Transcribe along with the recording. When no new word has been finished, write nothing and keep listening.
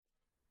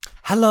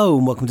Hello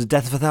and welcome to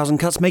Death of a Thousand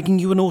Cuts, making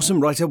you an awesome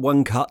writer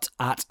one cut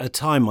at a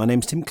time. My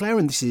name's Tim Clare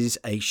and this is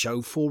a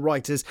show for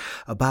writers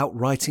about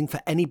writing for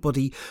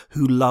anybody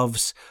who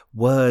loves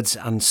words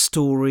and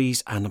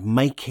stories and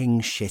making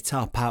shit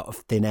up out of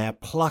thin air,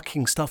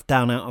 plucking stuff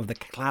down out of the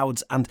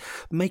clouds and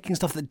making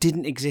stuff that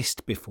didn't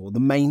exist before. The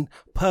main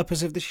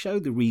purpose of the show,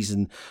 the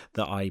reason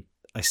that I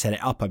set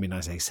it up, I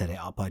say set it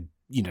up, I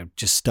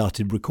just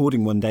started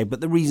recording one day,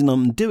 but the reason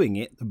I'm doing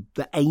it,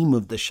 the aim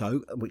of the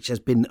show, which has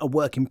been a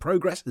work in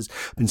progress, has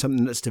been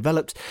something that's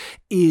developed,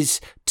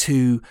 is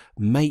to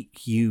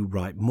make you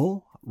write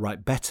more,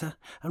 write better,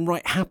 and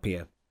write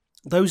happier.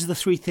 Those are the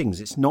three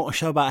things. It's not a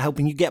show about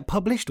helping you get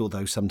published,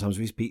 although sometimes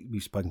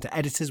we've spoken to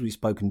editors, we've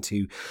spoken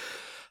to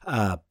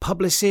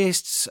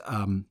publicists,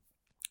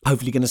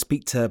 hopefully going to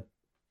speak to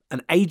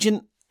an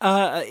agent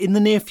in the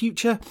near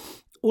future.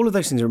 All of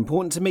those things are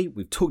important to me.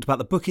 We've talked about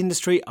the book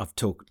industry. I've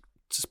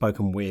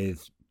spoken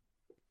with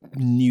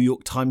New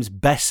York Times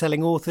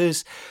best-selling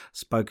authors,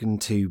 spoken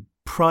to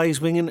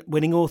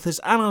prize-winning authors,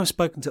 and I've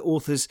spoken to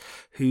authors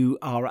who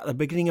are at the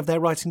beginning of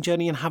their writing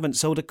journey and haven't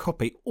sold a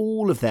copy.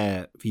 All of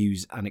their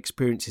views and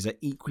experiences are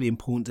equally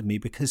important to me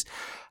because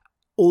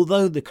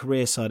although the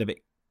career side of it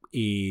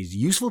is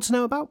useful to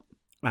know about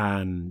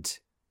and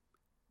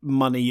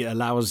money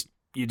allows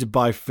you to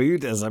buy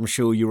food, as I'm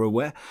sure you're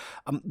aware,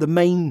 the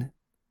main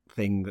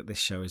thing that this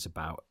show is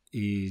about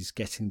is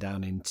getting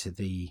down into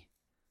the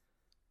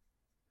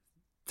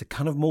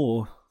kind of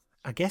more,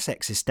 I guess,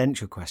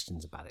 existential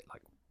questions about it.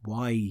 Like,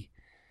 why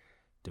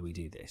do we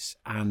do this?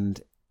 And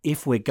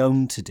if we're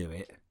going to do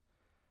it,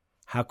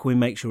 how can we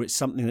make sure it's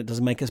something that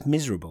doesn't make us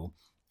miserable?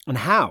 And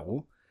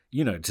how,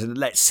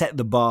 let's set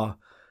the bar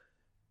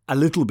a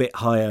little bit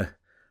higher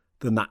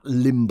than that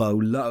limbo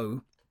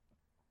low,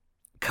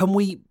 can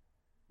we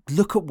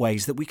look at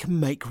ways that we can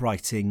make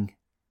writing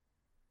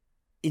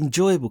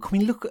enjoyable? Can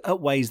we look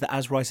at ways that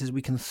as writers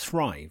we can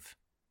thrive?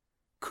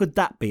 Could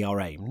that be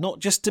our aim? Not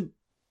just to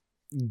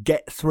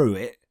get through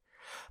it,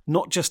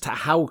 not just to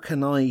how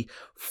can I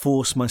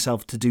force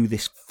myself to do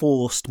this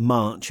forced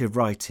march of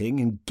writing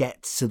and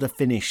get to the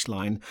finish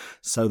line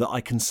so that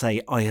I can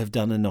say I have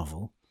done a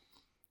novel.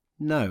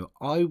 No,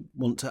 I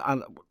want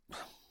to...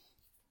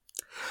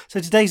 So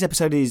today's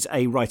episode is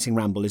a writing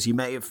ramble, as you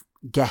may have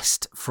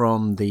guessed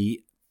from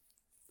the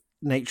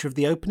nature of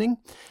the opening.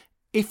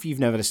 If you've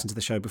never listened to the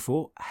show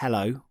before,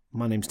 hello,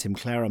 my name's Tim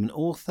Clare. I'm an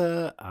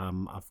author.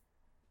 I've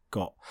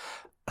got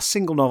a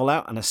single novel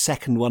out and a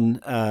second one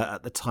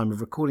at the time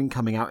of recording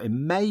coming out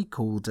in May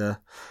called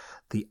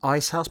The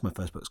Ice House. My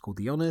first book's called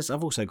The Honours.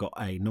 I've also got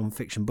a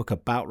non-fiction book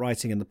about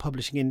writing and the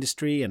publishing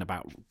industry and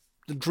about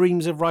the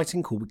dreams of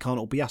writing called We Can't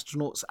All Be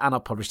Astronauts. And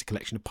I've published a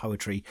collection of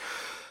poetry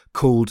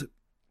called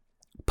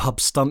Pub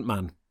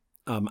Stuntman.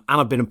 And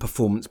I've been a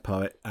performance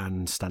poet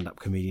and stand-up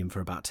comedian for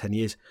about 10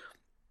 years.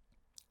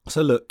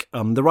 So look,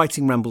 the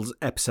Writing Rambles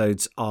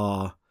episodes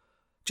are,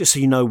 just so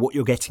you know what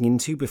you're getting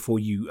into before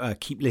you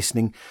keep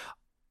listening,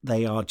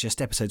 they are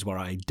just episodes where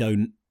I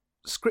don't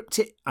script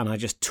it and I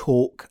just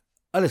talk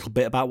a little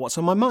bit about what's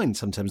on my mind.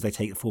 Sometimes they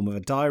take the form of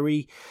a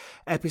diary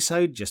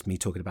episode, just me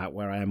talking about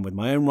where I am with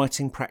my own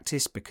writing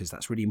practice, because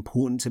that's really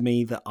important to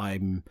me, that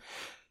I'm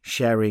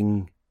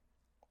sharing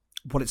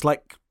what it's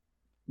like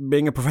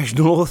being a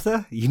professional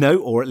author,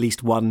 or at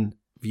least one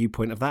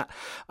viewpoint of that.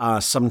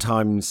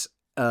 Sometimes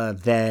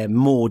they're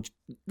more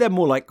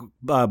like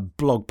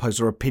blog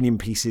posts or opinion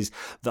pieces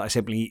that I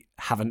simply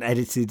haven't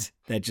edited.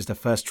 They're just a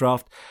first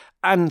draft.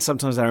 And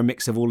sometimes they're a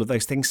mix of all of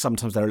those things.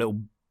 Sometimes they're a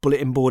little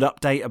bulletin board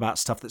update about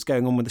stuff that's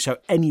going on with the show.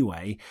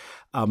 Anyway,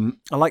 I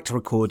like to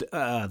record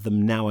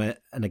them now and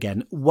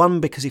again.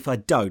 One, because if I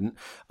don't,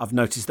 I've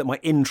noticed that my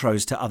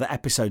intros to other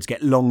episodes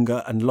get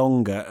longer and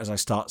longer as I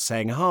start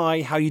saying,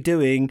 hi, how you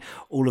doing?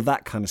 All of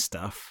that kind of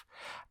stuff.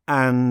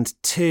 And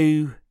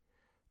two,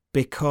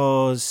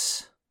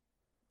 because...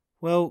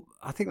 well,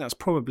 I think that's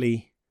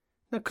probably...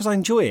 no, because I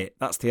enjoy it.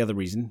 That's the other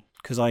reason,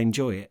 because I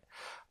enjoy it.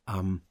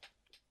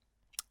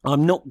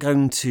 I'm not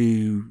going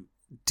to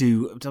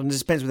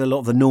dispense with a lot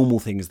of the normal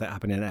things that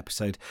happen in an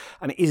episode,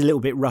 and it is a little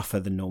bit rougher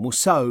than normal.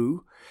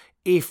 So,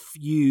 if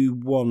you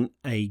want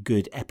a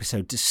good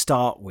episode to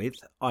start with,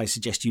 I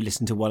suggest you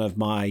listen to one of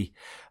my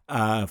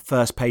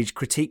first page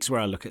critiques where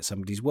I look at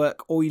somebody's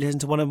work, or you listen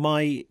to one of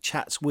my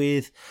chats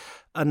with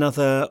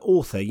another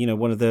author,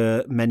 one of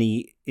the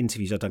many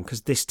interviews I've done,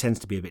 because this tends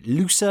to be a bit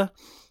looser,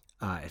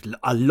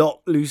 a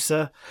lot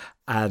looser,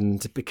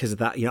 and because of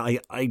that,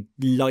 I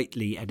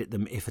lightly edit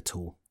them, if at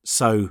all.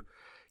 So,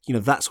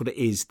 that's what it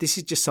is. This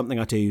is just something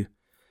I do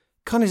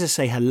kind of to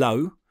say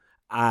hello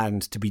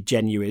and to be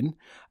genuine,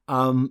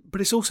 but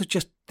it's also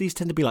just, these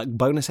tend to be like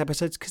bonus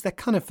episodes because they're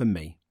kind of for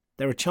me.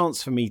 They're a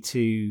chance for me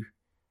to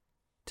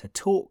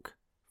talk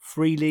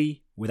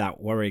freely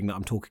without worrying that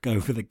I'm talking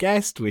over the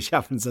guest, which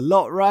happens a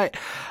lot, right?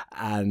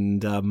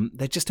 And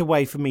they're just a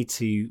way for me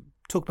to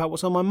talk about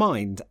what's on my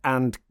mind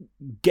and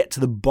get to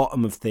the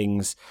bottom of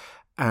things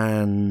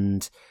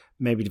and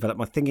maybe develop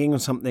my thinking on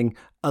something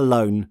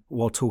alone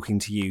while talking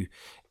to you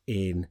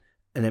in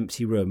an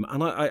empty room,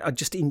 and I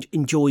just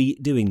enjoy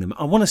doing them.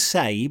 I want to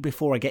say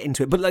before I get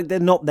into it, but like they're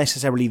not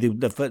necessarily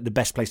the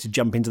best place to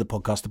jump into the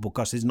podcast. The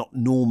podcast is not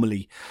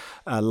normally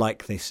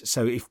like this,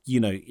 so if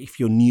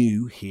you're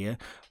new here,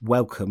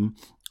 welcome.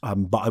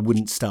 But I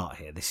wouldn't start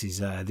here. This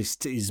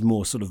is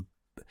more sort of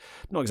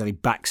not exactly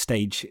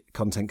backstage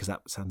content because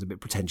that sounds a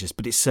bit pretentious,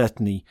 but it's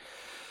certainly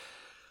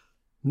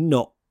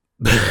not.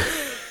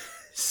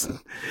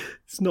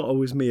 It's not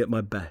always me at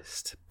my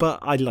best, but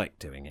I like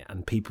doing it,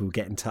 and people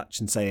get in touch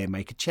and say they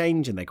make a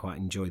change and they quite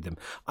enjoy them.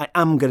 I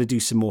am going to do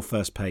some more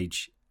first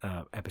page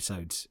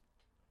episodes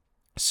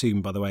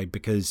soon, by the way,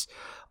 because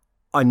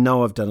I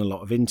know I've done a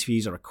lot of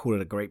interviews. I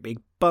recorded a great big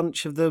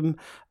bunch of them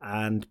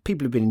and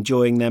people have been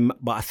enjoying them,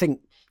 but I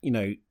think,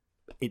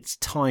 it's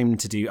time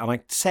to do, and I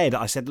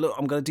said, look,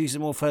 I'm going to do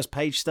some more first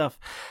page stuff,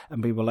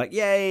 and people were like,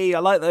 yay, I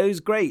like those,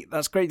 great,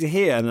 that's great to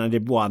hear. And then I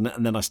did one,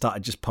 and then I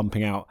started just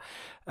pumping out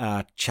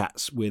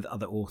chats with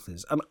other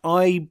authors, and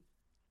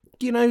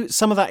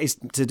some of that is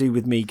to do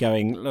with me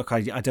going, look,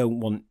 I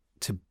don't want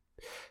to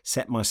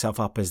set myself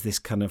up as this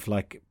kind of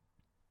like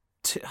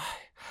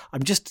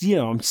I'm just,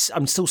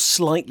 I'm still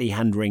slightly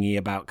hand-wringy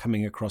about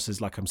coming across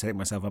as like I'm setting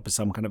myself up as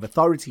some kind of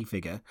authority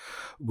figure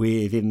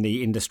within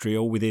the industry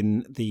or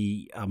within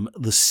the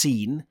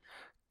scene.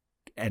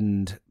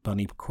 End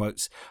bunny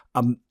quotes.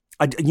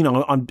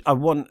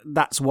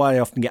 That's why I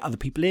often get other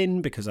people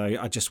in, because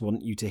I just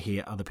want you to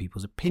hear other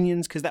people's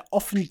opinions, because they're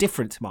often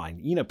different to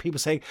mine. People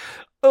say,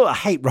 oh, I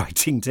hate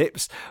writing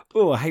tips.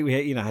 Oh, I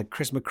hate, I had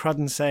Chris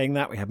McCrudden saying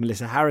that. We had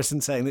Melissa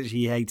Harrison saying that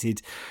she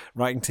hated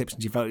writing tips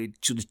and she felt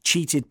it sort of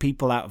cheated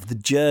people out of the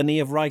journey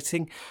of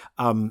writing.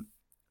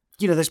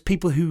 There's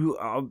people who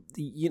are,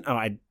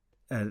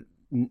 when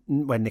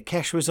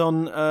Nikesh was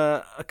on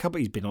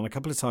he's been on a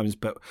couple of times,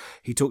 but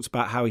he talked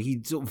about how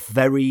he sort of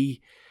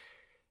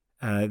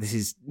this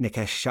is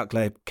Nikesh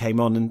Shukla came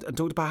on and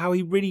talked about how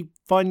he really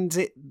finds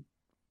it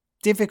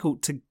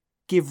difficult to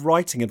give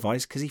writing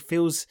advice because he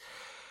feels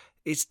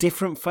it's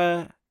different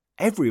for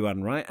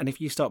everyone, right? And if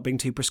you start being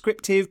too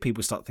prescriptive,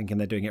 people start thinking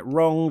they're doing it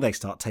wrong. They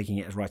start taking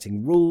it as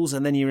writing rules,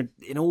 and then you're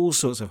in all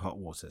sorts of hot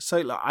water.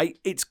 So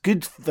it's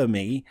good for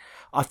me.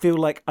 I feel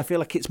like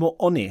it's more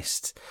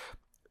honest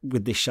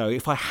with this show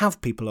if I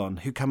have people on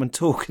who come and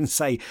talk and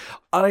say,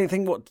 I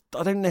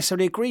don't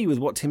necessarily agree with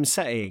what Tim's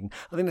saying.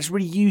 I think that's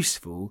really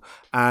useful,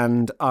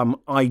 and I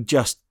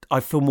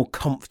feel more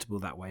comfortable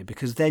that way,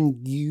 because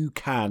then you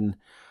can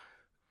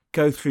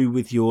go through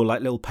with your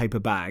like little paper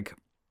bag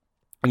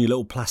and your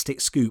little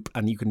plastic scoop,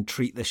 and you can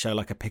treat the show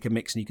like a pick and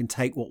mix, and you can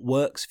take what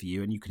works for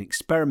you and you can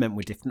experiment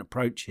with different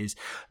approaches,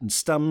 and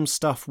some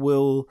stuff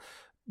will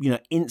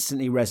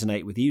instantly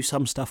resonate with you,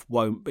 some stuff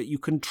won't, but you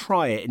can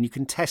try it and you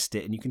can test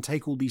it, and you can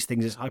take all these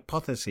things as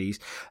hypotheses,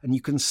 and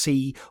you can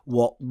see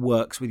what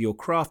works with your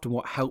craft and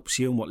what helps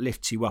you and what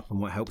lifts you up and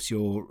what helps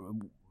your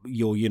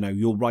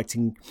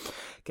writing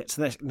get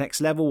to the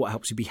next level, what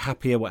helps you be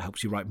happier, what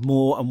helps you write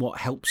more, and what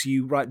helps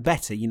you write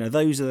better.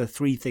 Those are the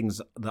three things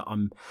that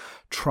I'm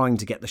trying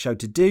to get the show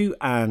to do,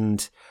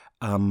 and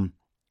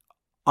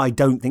I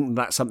don't think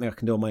that's something I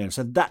can do on my own.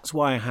 So that's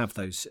why I have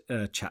those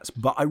chats.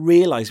 But I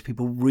realise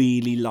people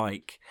really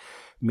like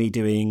me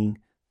doing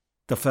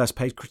the first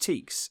page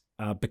critiques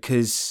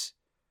because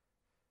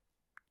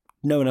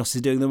no one else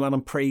is doing them, and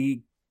I'm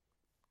pretty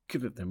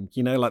good at them.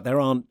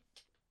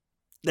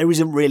 There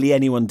isn't really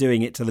anyone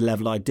doing it to the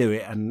level I do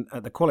it and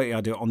at the quality I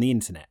do it on the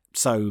internet.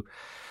 So,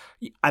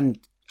 and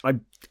I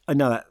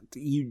know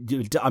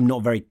that I'm not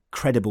a very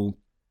credible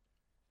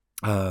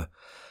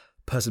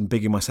person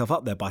bigging myself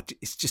up there, but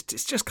it's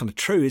just kind of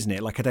true, isn't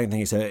it? Like, I don't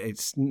think it's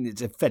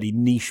a fairly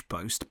niche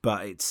boast,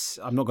 but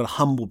I'm not going to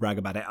humble brag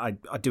about it.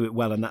 I do it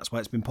well, and that's why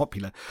it's been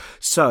popular.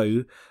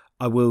 So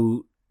I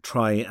will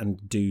try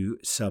and do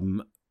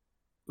some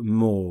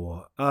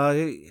more.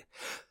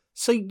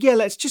 So yeah,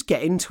 let's just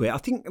get into it. I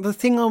think the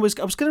thing I was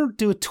going to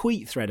do a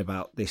tweet thread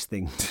about this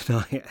thing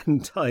tonight,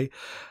 and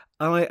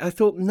I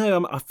thought,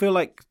 no, I feel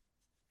like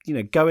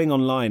going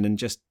online and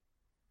just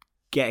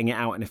getting it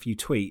out in a few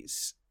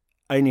tweets,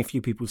 only a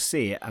few people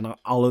see it, and I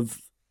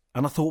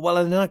thought, well,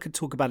 and then I could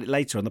talk about it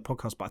later on the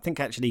podcast. But I think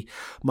actually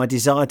my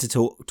desire to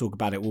talk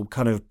about it will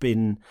kind of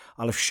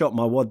I'll have shot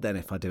my wad then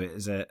if I do it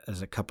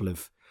as a couple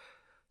of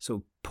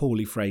sort of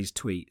poorly phrased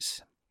tweets.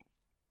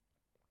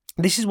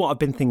 This is what I've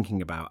been thinking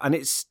about, and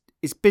it's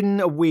been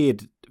a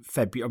weird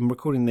February. I'm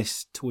recording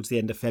this towards the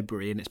end of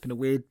February, and it's been a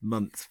weird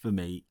month for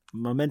me.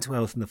 My mental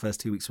health in the first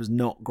 2 weeks was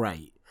not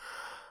great.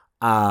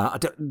 I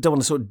don't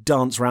want to sort of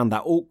dance around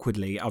that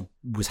awkwardly. I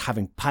was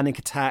having panic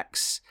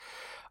attacks.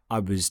 I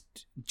was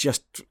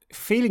just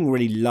feeling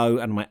really low,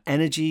 and my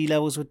energy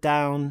levels were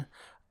down.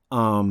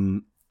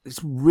 It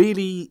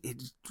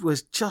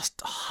was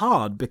just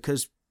hard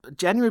because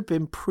January had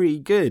been pretty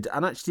good,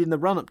 and actually in the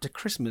run up to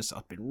Christmas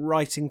I've been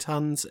writing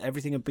tons.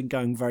 Everything had been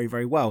going very,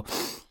 very well.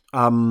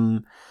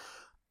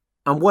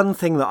 And one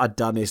thing that I'd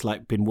done is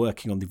been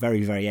working on the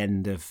very, very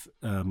end of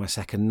my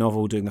second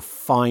novel, doing the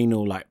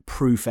final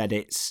proof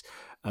edits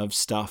of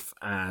stuff,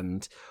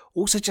 and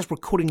also just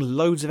recording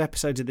loads of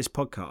episodes of this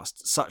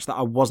podcast, such that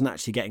I wasn't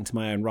actually getting to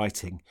my own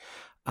writing.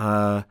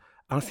 I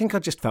think I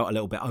just felt a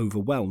little bit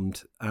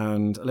overwhelmed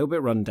and a little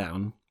bit run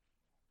down.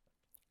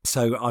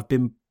 So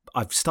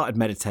I've started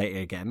meditating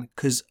again,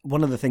 because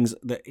one of the things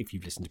that, if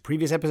you've listened to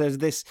previous episodes of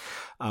this,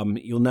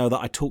 you'll know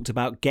that I talked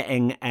about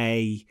getting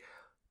a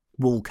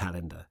wall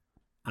calendar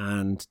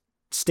and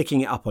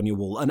sticking it up on your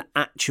wall, an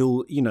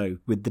actual,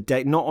 with the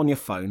date, not on your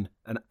phone,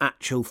 an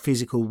actual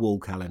physical wall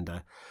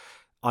calendar,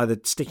 either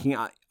sticking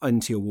it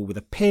into your wall with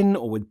a pin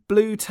or with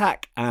blue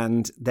tack,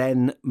 and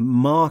then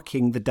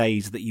marking the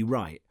days that you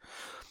write.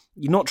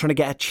 You're not trying to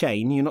get a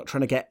chain. You're not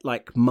trying to get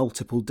like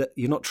multiple.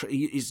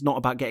 It's not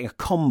about getting a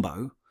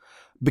combo.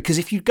 Because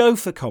if you go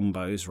for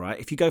combos, right,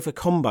 if you go for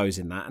combos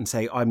in that and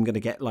say, I'm going to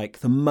get like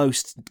the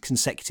most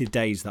consecutive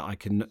days that I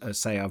can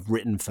say I've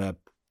written for,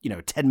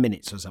 10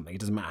 minutes or something, it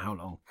doesn't matter how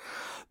long.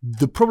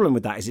 The problem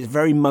with that is it's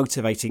very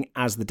motivating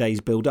as the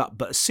days build up.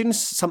 But as soon as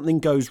something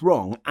goes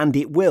wrong, and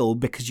it will,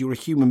 because you're a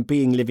human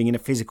being living in a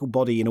physical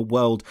body in a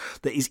world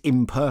that is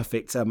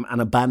imperfect and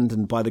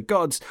abandoned by the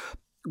gods,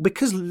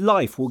 because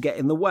life will get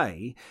in the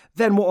way,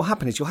 then what will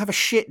happen is you'll have a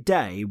shit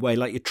day where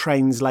like your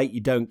train's late, you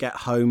don't get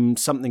home,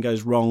 something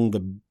goes wrong,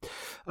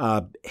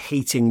 the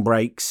heating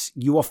breaks.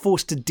 You are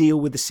forced to deal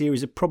with a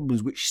series of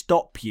problems which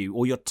stop you,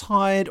 or you're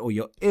tired, or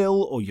you're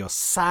ill, or you're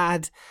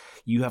sad.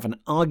 You have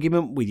an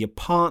argument with your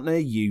partner.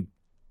 Your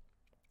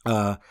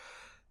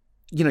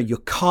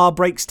car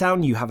breaks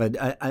down. You have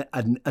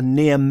a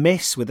near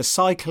miss with a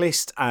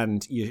cyclist,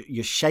 and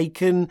you're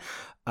shaken.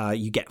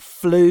 You get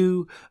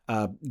flu,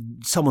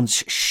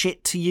 someone's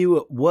shit to you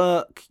at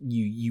work,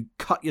 you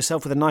cut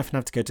yourself with a knife and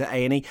have to go to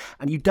A&E,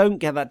 and you don't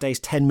get that day's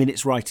 10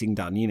 minutes writing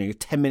done. You're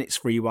 10 minutes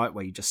free write,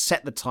 where you just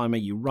set the timer,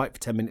 you write for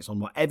 10 minutes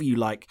on whatever you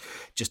like,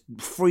 just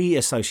free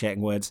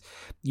associating words.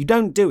 You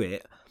don't do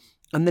it.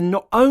 And then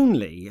not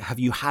only have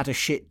you had a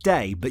shit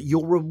day, but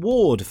your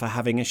reward for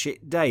having a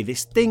shit day,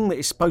 this thing that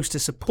is supposed to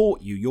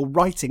support you, your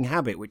writing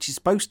habit, which is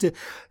supposed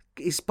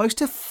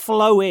to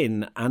flow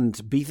in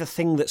and be the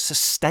thing that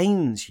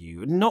sustains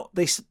you, not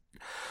this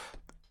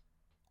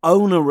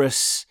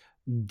onerous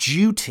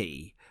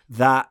duty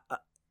that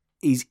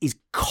is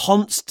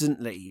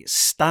constantly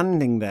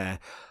standing there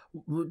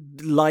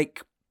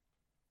like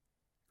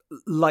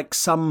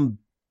some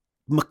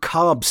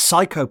macabre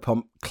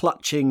psychopomp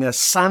clutching a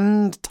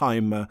sand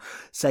timer,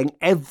 saying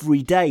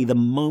every day the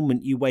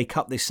moment you wake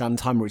up this sand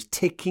timer is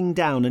ticking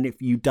down, and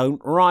if you don't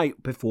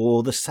write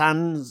before the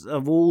sands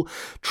have all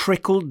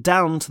trickled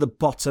down to the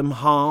bottom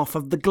half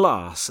of the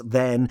glass,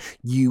 then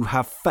you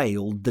have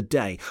failed the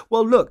day.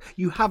 Well, look,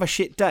 you have a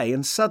shit day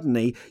and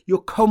suddenly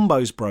your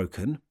combo's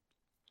broken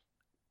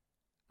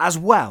as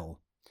well,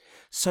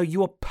 so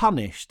you are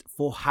punished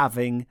for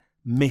having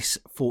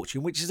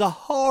misfortune, which is a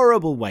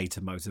horrible way to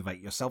motivate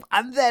yourself.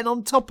 And then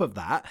on top of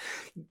that,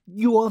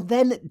 you are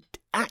then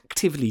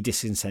actively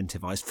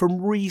disincentivized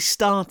from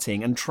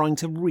restarting and trying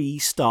to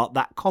restart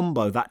that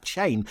combo, that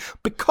chain,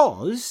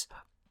 because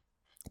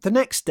the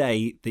next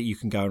day that you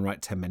can go and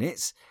write 10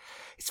 minutes,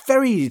 it's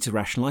very easy to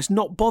rationalize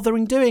not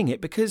bothering doing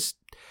it, because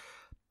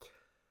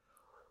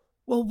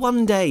well,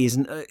 one day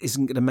isn't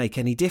going to make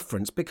any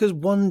difference, because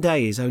one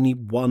day is only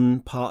one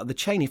part of the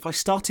chain. If I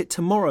start it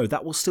tomorrow,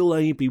 that will still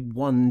only be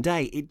one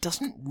day. It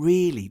doesn't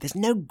really, there's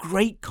no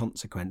great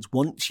consequence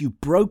once you've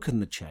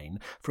broken the chain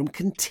from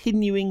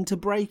continuing to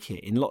break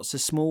it in lots of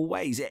small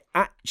ways. It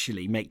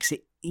actually makes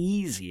it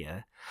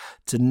easier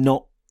to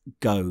not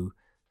go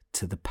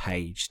to the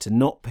page, to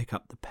not pick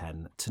up the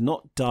pen, to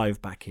not dive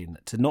back in,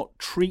 to not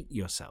treat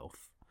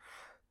yourself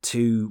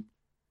to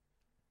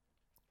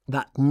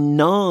that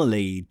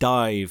gnarly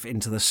dive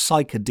into the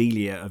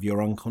psychedelia of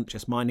your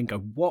unconscious mind and go,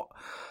 what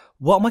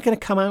am I going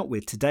to come out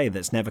with today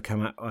that's never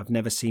come out, I've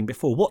never seen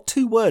before? What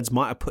two words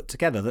might I put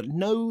together that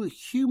no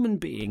human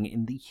being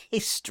in the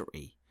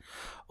history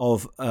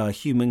of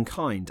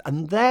humankind,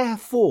 and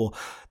therefore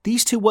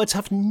these two words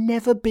have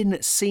never been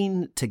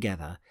seen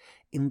together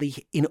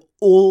in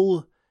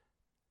all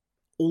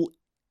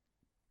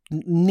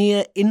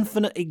near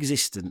infinite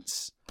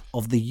existence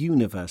of the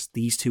universe.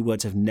 These two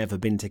words have never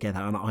been together,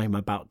 and I'm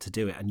about to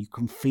do it, and you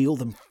can feel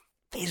them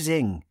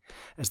fizzing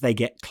as they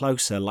get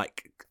closer,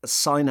 like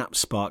synapse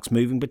sparks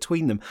moving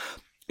between them.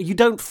 You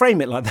don't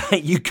frame it like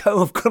that. You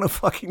go, I've got to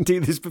fucking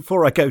do this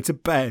before I go to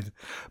bed,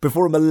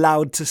 before I'm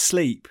allowed to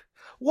sleep.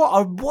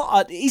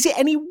 Is it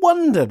any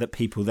wonder that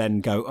people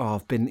then go,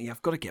 I've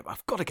got to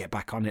get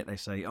back on it. They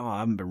say, I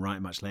haven't been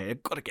writing much lately.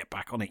 I've got to get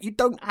back on it. You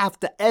don't have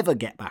to ever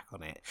get back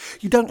on it.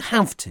 You don't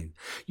have to.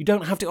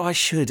 I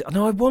should.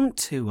 No, I want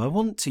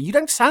to. You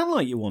don't sound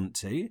like you want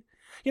to. You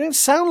don't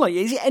sound like it.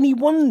 Is it any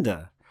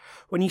wonder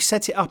when you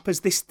set it up as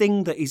this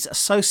thing that is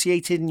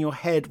associated in your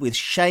head with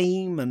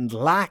shame and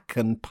lack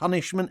and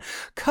punishment?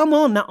 Come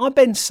on, now I've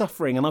been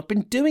suffering, and I've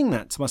been doing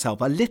that to myself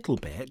a little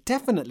bit,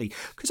 definitely,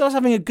 because I was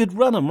having a good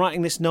run. I'm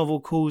writing this novel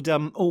called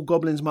All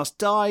Goblins Must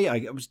Die.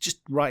 I was just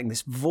writing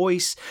this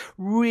voice,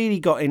 really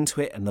got into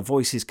it, and the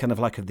voice is kind of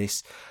like of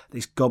this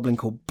goblin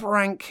called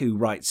Brank who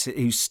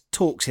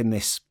talks in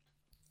this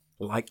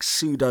like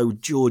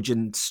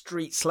pseudo-Georgian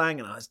street slang,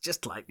 and I was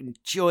just like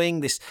enjoying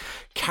this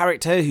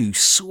character who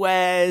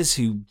swears,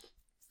 who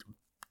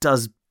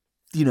does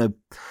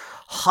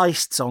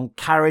heists on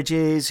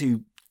carriages,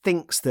 who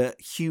thinks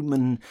that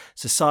human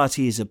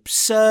society is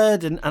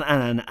absurd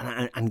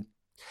and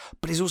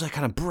but he's also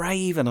kind of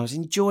brave, and I was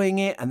enjoying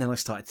it. And then I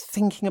started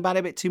thinking about it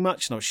a bit too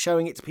much, and I was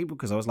showing it to people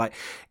because I was like,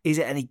 is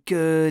it any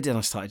good? And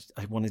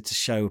I wanted to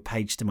show a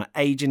page to my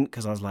agent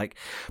because I was like,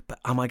 but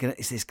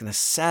is this going to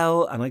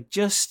sell? And I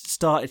just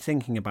started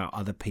thinking about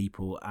other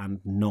people and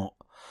not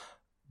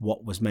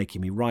what was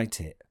making me write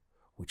it,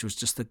 which was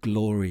just the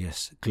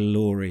glorious,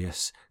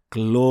 glorious,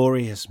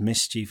 glorious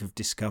mischief of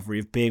discovery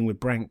of being with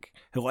Brank,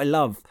 who I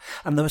love.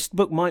 And the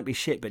book might be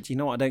shit, but you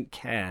know what? I don't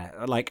care.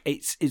 Like,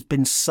 it's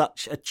been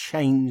such a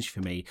change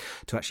for me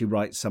to actually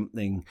write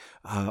something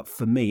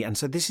for me. And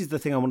so this is the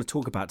thing I want to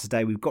talk about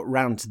today. We've got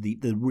round to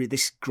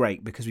this is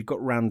great because we've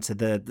got round to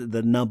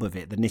the nub of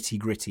it, the nitty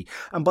gritty.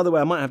 And by the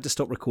way, I might have to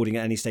stop recording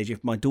at any stage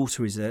if my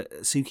daughter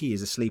Suki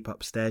is asleep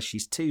upstairs.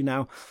 She's 2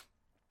 now.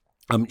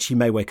 She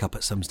may wake up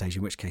at some stage,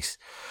 in which case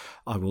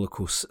I will, of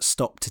course,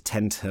 stop to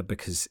tend to her,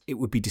 because it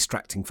would be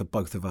distracting for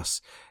both of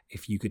us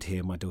if you could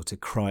hear my daughter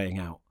crying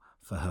out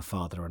for her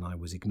father and I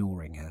was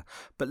ignoring her.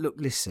 But look,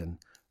 listen,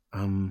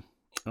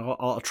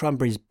 I'll try and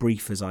be as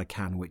brief as I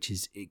can, which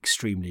is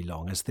extremely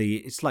long.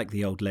 It's like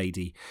the old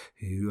lady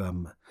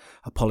who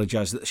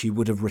apologised that she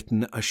would have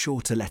written a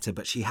shorter letter,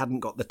 but she hadn't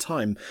got the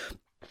time.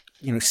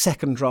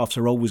 Second drafts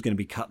are always going to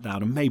be cut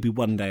down, and maybe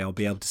one day I'll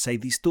be able to say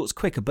these thoughts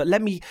quicker. But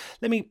let me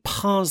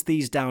parse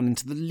these down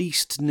into the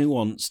least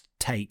nuanced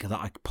take that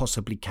I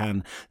possibly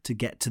can to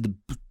get to the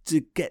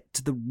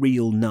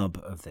real nub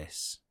of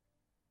this.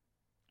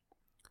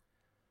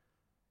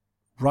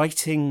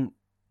 Writing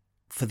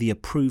for the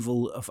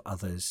approval of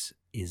others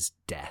is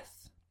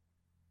death.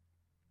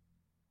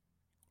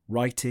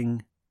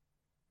 Writing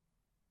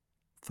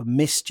for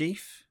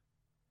mischief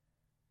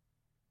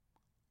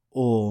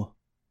or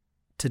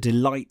to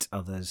delight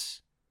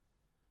others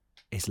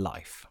is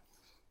life.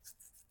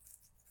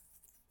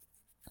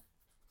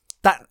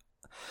 That,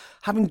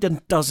 having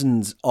done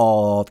dozens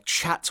of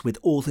chats with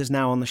authors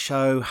now on the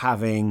show,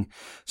 having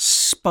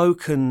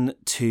spoken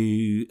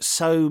to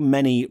so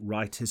many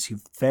writers who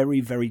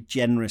very, very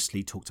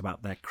generously talked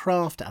about their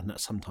craft, and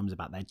sometimes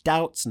about their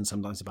doubts, and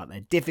sometimes about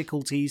their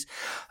difficulties,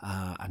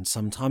 and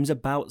sometimes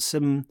about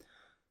some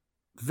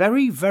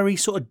very, very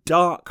sort of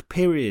dark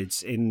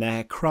periods in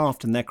their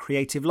craft and their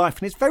creative life.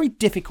 And it's very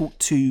difficult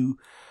to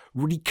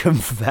really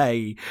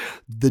convey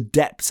the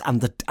depths and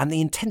the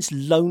intense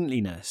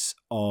loneliness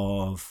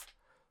of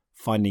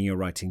finding your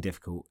writing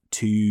difficult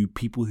to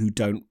people who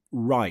don't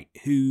write,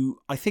 who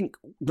I think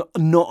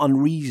not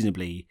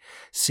unreasonably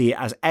see it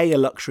as A,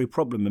 luxury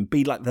problem, and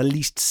B, like the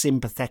least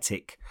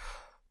sympathetic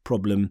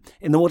problem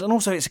in the world. And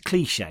also it's a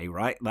cliche,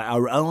 right? Like,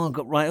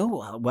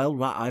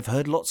 I've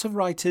heard lots of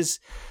writers.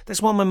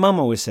 That's what my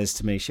mum always says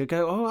to me. She'll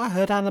go, I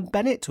heard Anna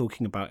Bennett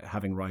talking about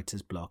having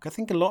writer's block. I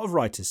think a lot of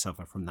writers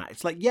suffer from that.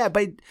 It's like, yeah,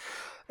 but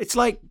it's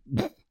like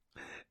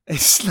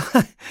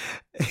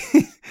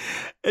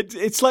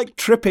it's like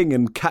tripping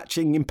and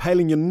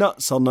impaling your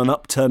nuts on an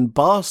upturned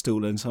bar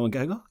stool, and someone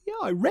going, oh yeah,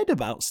 I read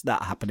about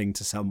that happening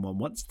to someone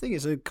once. I think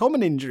it's a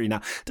common injury now.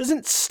 It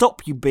doesn't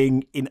stop you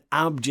being in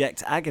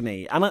abject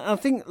agony. And I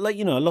think, like,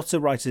 a lot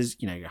of writers,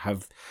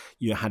 have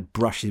had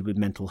brushes with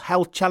mental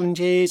health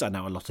challenges. I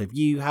know a lot of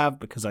you have,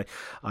 because I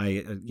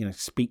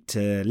speak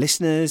to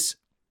listeners.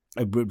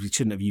 I really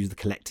shouldn't have used the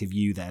collective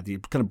you there.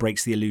 It kind of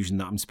breaks the illusion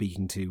that I'm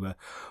speaking to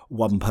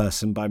one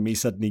person by me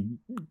suddenly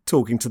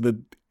talking to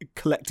the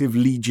collective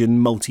legion,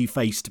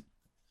 multi-faced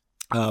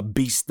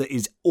beast that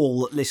is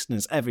all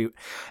listeners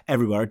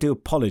everywhere. I do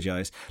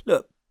apologise.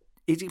 Look,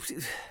 it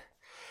is.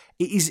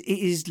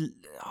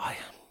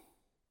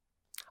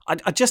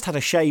 I just had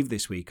a shave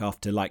this week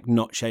after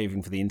not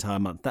shaving for the entire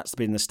month. That's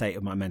been the state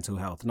of my mental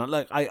health, and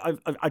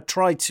I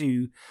try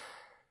to.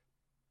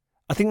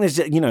 I think there's,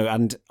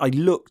 and I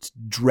looked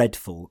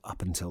dreadful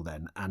up until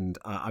then, and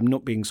I'm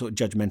not being sort of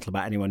judgmental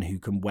about anyone who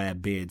can wear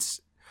beards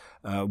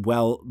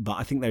well, but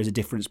I think there's a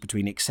difference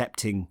between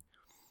accepting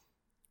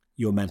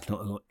your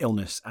mental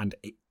illness and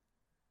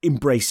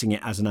embracing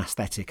it as an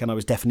aesthetic, and I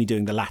was definitely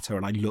doing the latter,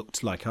 and I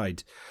looked like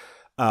I'd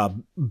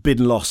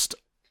been lost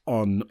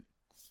on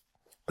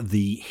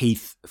the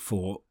heath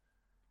for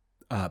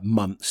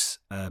months,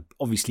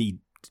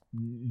 obviously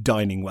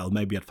dining well.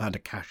 Maybe I'd found a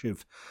cache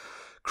of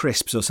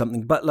crisps or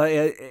something, but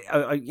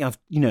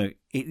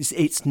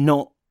it's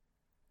not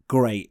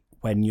great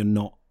when you're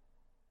not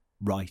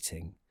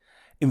writing.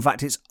 In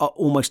fact, it's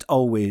almost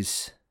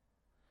always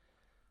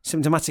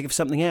symptomatic of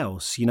something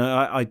else.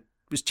 I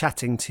was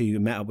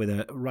met up with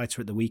a writer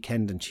at the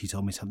weekend, and she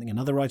told me something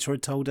another writer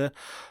had told her,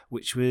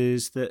 which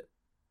was that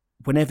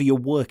whenever you're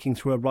working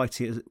through a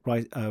writer's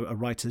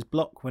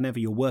block, whenever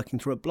you're working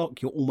through a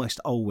block, you're almost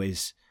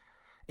always,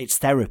 it's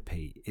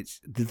therapy. It's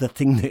the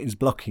thing that is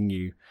blocking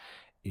you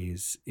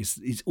is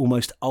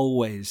almost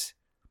always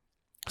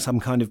some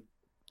kind of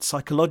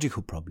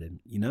psychological problem.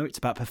 It's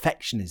about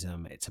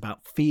perfectionism, it's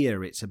about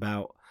fear, it's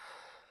about,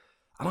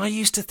 and I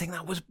used to think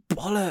that was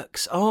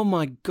bollocks. Oh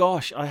my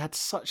gosh, I had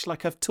such,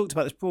 I've talked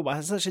about this before, but I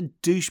had such a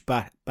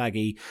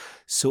douchebaggy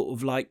sort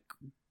of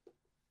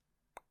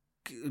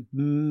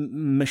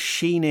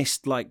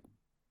machinist, like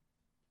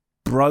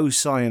bro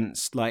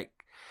science, like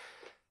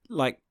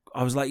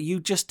I was like, you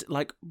just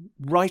like,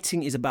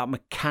 writing is about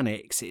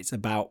mechanics. It's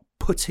about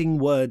putting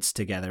words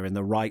together in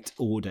the right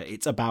order.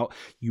 It's about,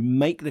 you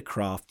make the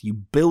craft, you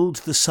build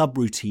the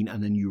subroutine,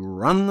 and then you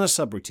run the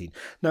subroutine.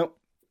 Now,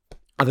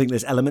 I think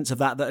there's elements of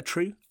that are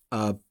true,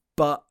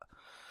 but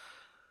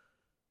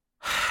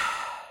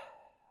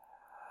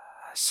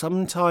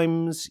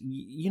sometimes,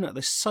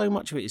 there's so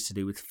much of it is to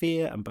do with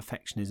fear and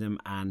perfectionism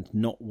and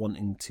not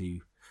wanting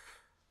to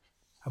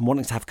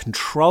have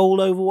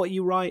control over what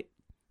you write,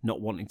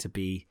 not wanting to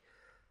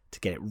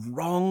get it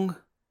wrong.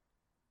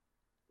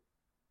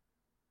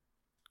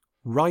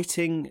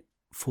 Writing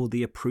for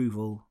the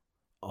approval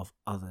of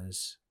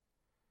others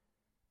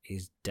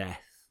is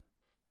death.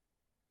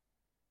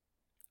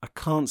 I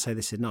can't say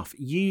this enough.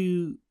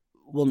 You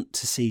want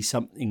to see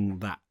something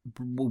that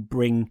will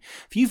bring...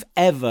 If you've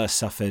ever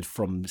suffered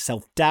from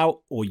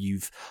self-doubt, or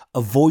you've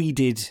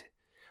avoided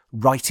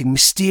writing,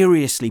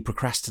 mysteriously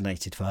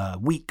procrastinated for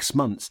weeks,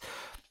 months,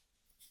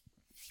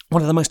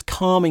 one of the most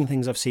calming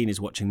things I've seen is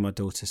watching my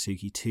daughter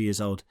Suki, 2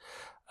 years old.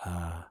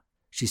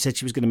 She said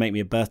she was going to make me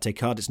a birthday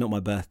card. It's not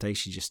my birthday.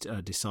 She just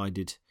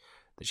decided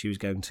that she was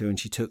going to, and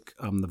she took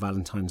the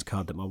Valentine's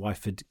card that my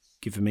wife had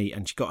given me,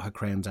 and she got her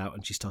crayons out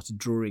and she started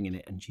drawing in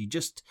it, and she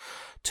just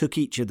took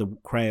each of the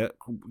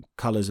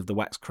colours of the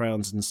wax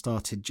crayons and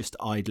started just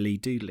idly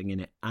doodling in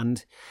it.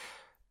 And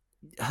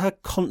her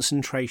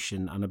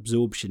concentration and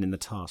absorption in the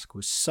task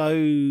was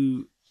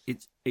so...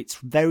 It's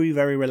very,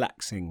 very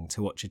relaxing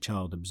to watch a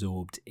child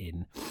absorbed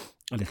in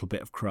a little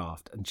bit of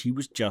craft, and she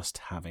was just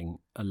having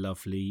a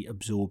lovely,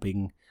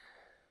 absorbing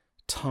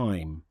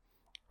time.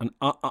 And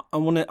I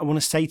want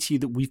to say to you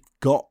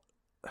that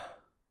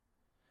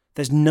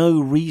there's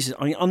no reason.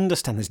 I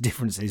understand there's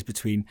differences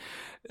between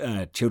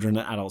children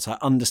and adults. I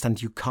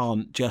understand you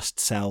can't just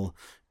sell.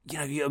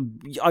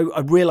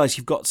 I realise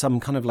you've got some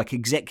kind of like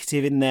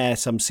executive in there,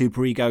 some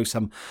superego,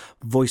 some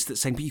voice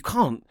that's saying, but you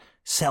can't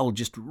sell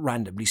just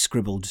randomly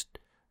scribbled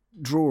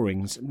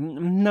drawings.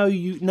 No,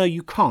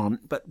 you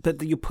can't.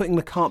 But you're putting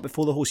the cart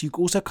before the horse. You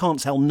also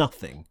can't sell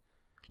nothing.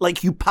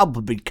 Like, you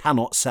probably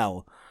cannot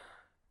sell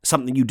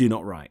something you do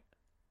not write.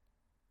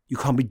 You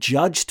can't be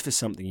judged for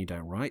something you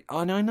don't write.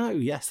 Oh, no, no.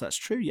 Yes, that's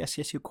true. Yes,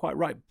 you're quite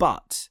right.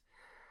 But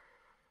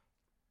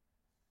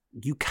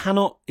you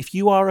cannot, if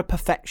you are a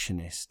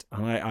perfectionist,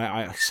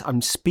 and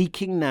I'm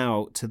speaking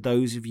now to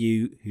those of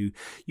you who,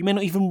 you may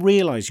not even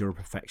realise you're a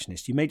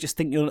perfectionist. You may just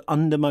think you're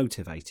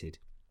undermotivated.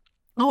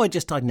 Oh,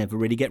 I'd never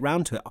really get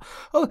round to it.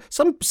 Oh,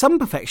 some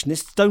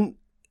perfectionists don't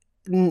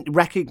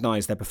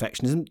recognise their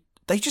perfectionism.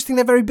 They just think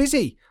they're very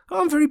busy.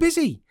 Oh, I'm very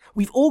busy.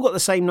 We've all got the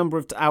same number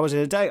of hours in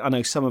a day. I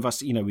know some of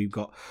us,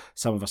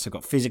 some of us have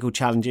got physical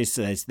challenges.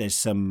 So there's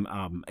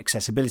some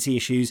accessibility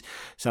issues.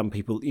 Some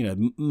people,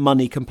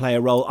 money can play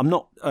a role. I'm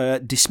not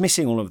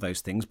dismissing all of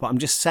those things, but I'm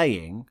just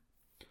saying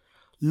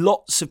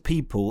lots of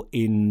people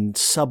in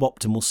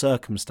suboptimal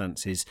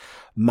circumstances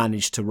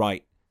manage to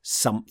write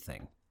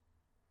something.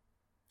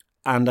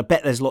 And I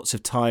bet there's lots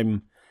of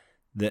time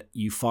that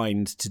you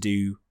find to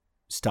do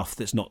stuff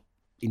that's not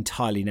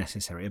entirely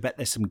necessary. I bet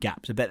there's some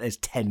gaps. I bet there's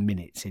 10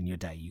 minutes in your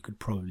day you could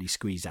probably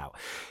squeeze out,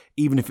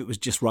 even if it was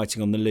just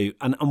writing on the loo.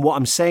 And what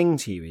I'm saying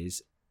to you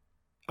is,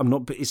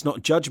 it's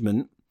not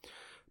judgment,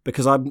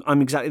 because I'm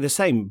exactly the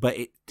same, but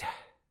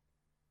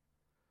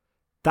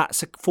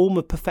that's a form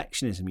of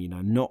perfectionism,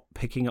 not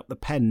picking up the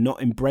pen,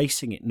 not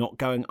embracing it, not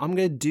going, I'm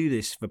going to do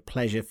this for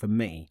pleasure for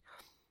me.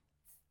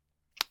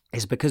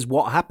 Is because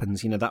what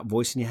happens, that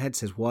voice in your head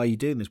says, why are you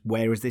doing this?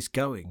 Where is this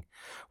going?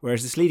 Where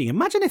is this leading?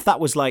 Imagine if that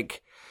was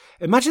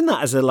imagine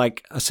that as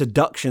a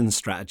seduction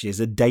strategy,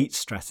 as a date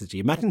strategy.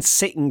 Imagine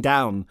sitting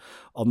down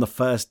on the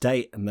first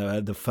date and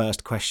the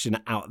first question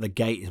out the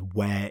gate is,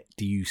 where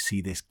do you see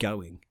this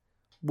going?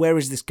 Where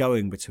is this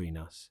going between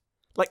us?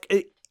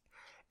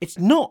 It's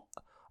not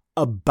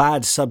a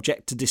bad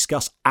subject to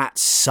discuss at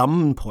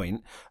some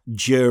point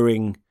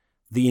during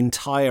the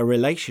entire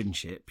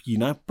relationship,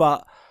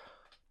 but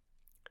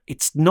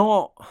it's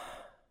not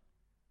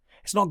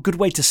a good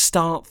way to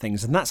start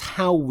things, and that's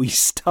how we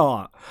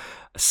start.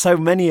 So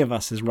many of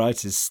us as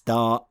writers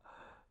start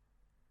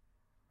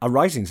a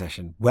writing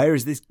session. Where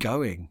is this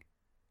going?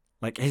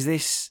 Is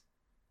this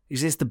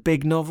the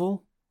big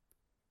novel?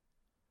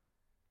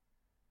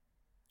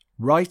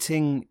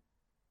 Writing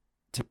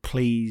to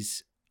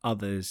please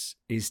others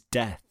is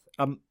death.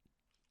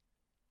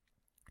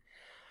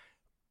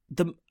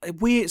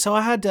 So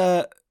I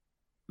had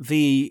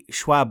V.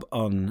 Schwab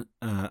on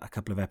a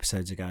couple of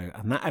episodes ago,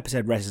 and that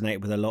episode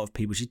resonated with a lot of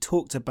people. She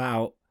talked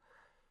about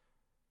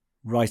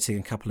writing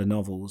a couple of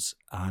novels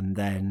and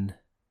then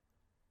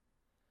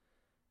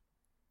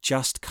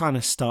just kind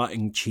of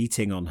starting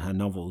cheating on her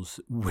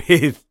novels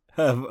with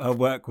her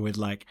work with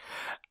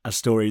a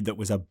story that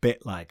was a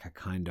bit like a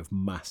kind of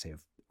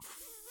massive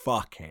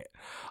fuck it.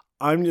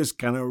 I'm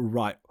going to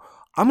write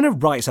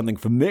something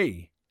for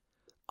me.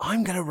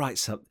 I'm going to write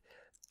something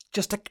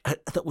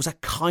that was a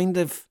kind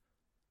of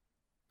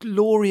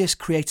glorious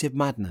creative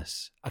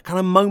madness, a kind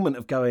of moment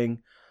of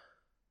going,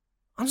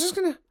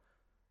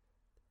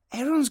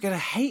 everyone's going to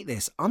hate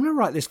this. I'm going to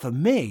write this for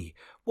me.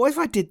 What if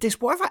I did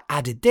this? What if I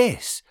added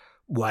this?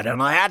 Why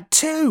don't I add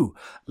 2?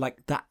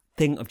 Like that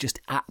thing of just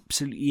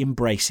absolutely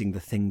embracing the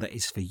thing that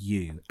is for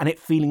you, and it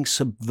feeling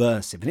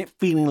subversive, and it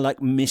feeling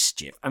like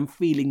mischief, and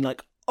feeling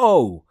like,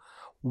 oh,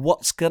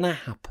 what's going to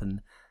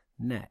happen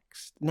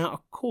next? Now,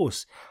 of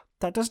course,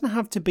 that doesn't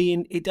have to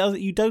be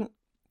you don't,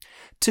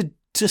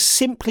 to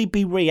simply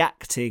be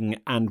reacting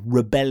and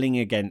rebelling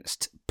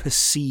against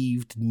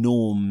perceived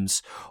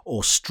norms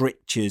or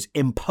strictures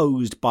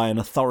imposed by an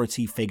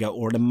authority figure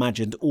or an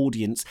imagined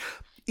audience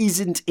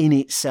isn't in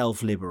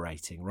itself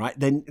liberating, right?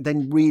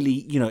 Then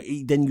really,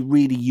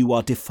 you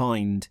are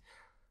defined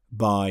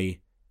by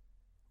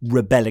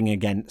rebelling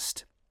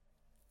against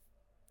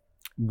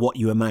what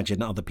you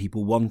imagine other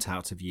people want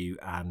out of you,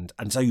 and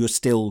so you're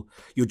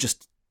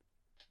just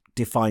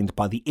defined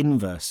by the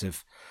inverse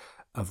of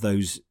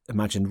those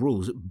imagined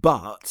rules.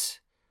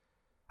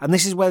 And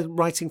this is where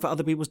writing for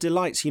other people's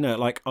delights,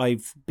 like I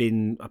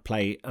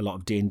play a lot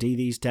of D&D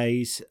these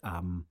days,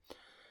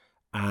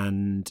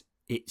 and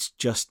it's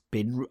just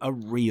been a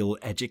real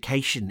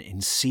education in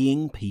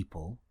seeing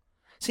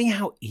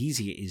how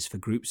easy it is for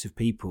groups of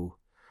people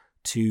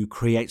to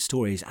create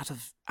stories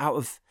out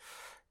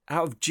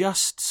of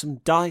just some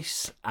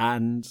dice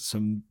and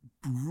some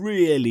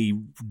really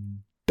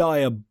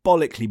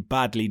diabolically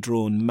badly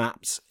drawn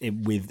maps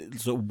with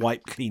sort of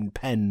wipe clean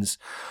pens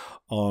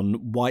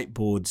on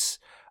whiteboards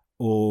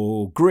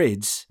or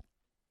grids.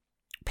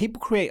 People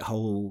create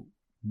whole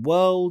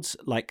worlds,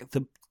 like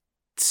the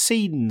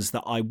scenes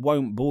that I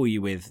won't bore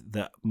you with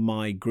that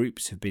my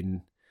groups have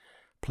been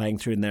playing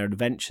through in their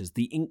adventures,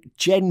 the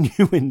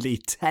genuinely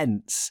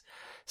tense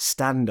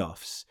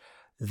standoffs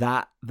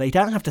that they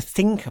don't have to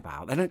think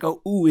about. They don't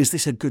go, "Ooh, is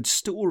this a good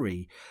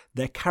story?"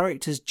 Their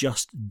characters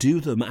just do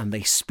them, and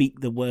they speak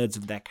the words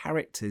of their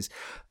characters.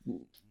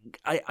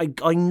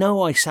 I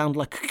know I sound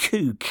like a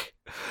kook,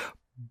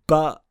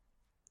 but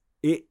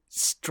it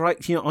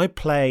strikes, I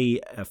play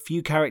a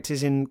few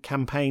characters in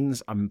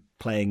campaigns. I'm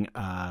playing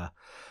a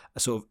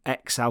sort of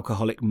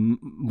ex-alcoholic.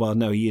 Well,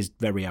 no, he is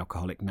very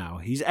alcoholic now.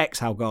 He's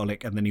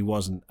ex-alcoholic, and then he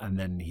wasn't, and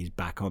then he's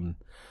back on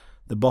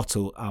the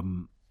bottle.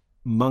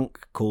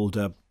 Monk called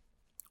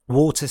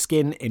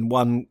Waterskin in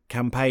one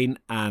campaign,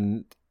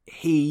 and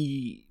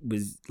he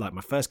was like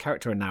my first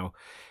character, and now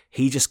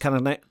he just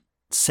kind of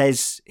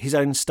says his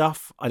own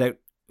stuff. I don't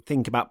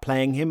think about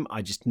playing him.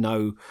 I just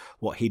know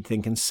what he'd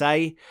think and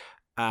say.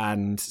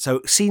 And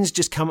so scenes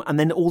just come, and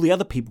then all the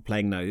other people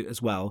playing know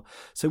as well.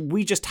 So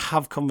we just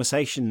have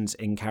conversations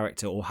in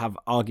character, or have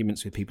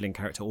arguments with people in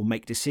character, or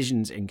make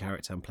decisions in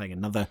character. I'm playing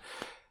another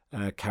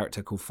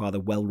character called Father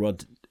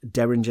Welrod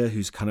Derringer,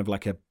 who's kind of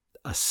like a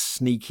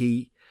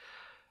sneaky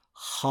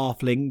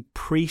halfling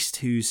priest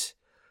who's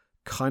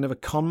kind of a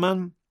con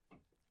man.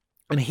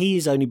 And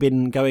he's only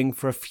been going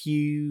for a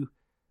few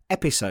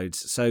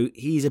episodes, so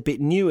he's a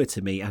bit newer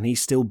to me, and he's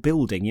still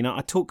building.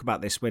 I talk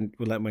about this when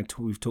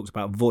we've talked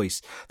about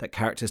voice, that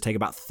characters take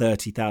about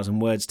 30,000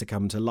 words to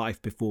come to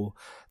life before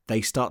they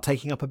start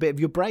taking up a bit of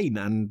your brain,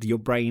 and your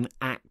brain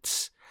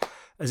acts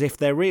as if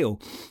they're real.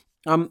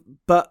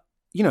 But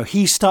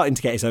he's starting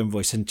to get his own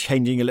voice and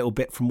changing a little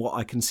bit from what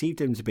I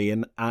conceived him to be,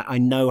 and I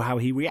know how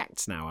he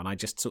reacts now, and I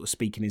just sort of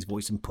speak in his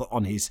voice and put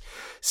on his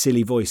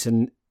silly voice,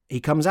 and he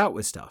comes out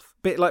with stuff.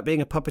 Bit like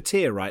being a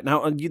puppeteer, right?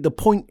 Now, the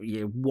point,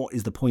 what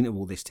is the point of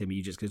all this, Tim? Are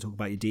you just going to talk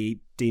about your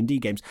D&D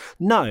games?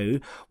 No,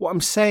 what I'm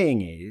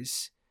saying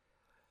is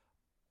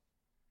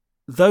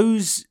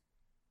those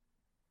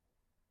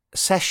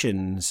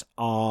sessions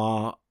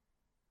are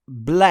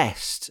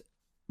blessed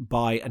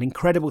by an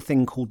incredible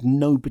thing called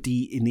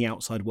nobody in the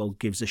outside world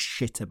gives a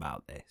shit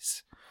about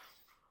this.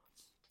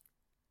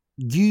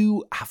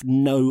 You have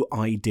no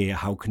idea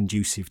how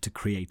conducive to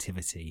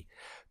creativity,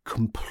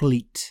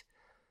 complete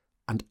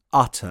and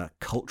utter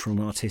cultural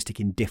and artistic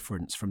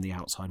indifference from the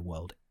outside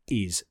world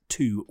is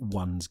to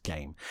one's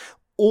game.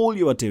 All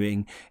you are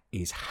doing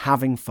is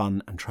having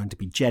fun and trying to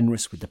be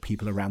generous with the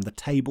people around the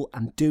table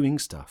and doing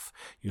stuff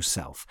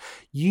yourself.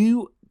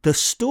 The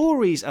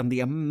stories and the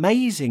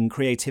amazing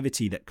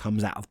creativity that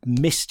comes out of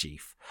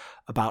mischief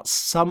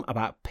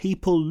about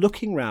people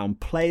looking around,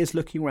 players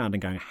looking around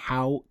and going,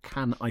 how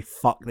can I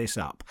fuck this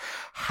up?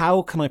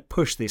 How can I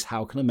push this?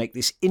 How can I make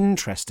this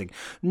interesting?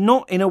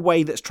 Not in a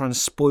way that's trying to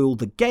spoil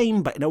the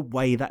game, but in a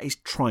way that is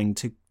trying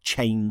to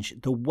change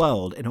the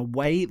world, in a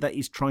way that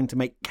is trying to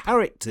make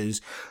characters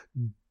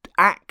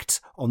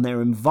act on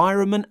their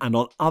environment and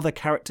on other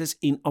characters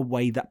in a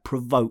way that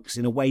provokes,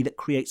 in a way that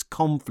creates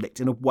conflict,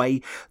 in a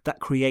way that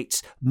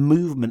creates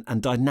movement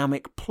and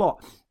dynamic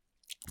plot.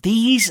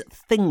 These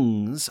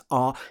things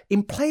are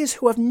in players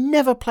who have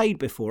never played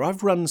before.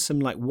 I've run some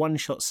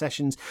one-shot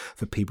sessions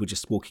for people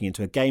just walking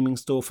into a gaming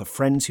store, for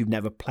friends who've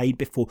never played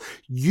before.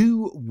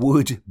 You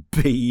would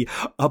be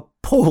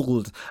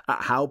appalled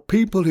at how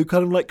people who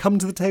kind of come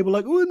to the table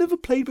oh, I never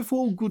played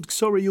before. Oh, good,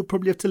 sorry, you'll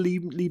probably have to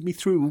lead me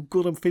through. Oh,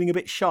 God, I'm feeling a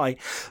bit shy.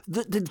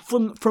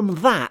 From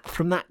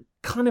that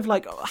kind of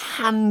like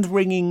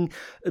hand-wringing,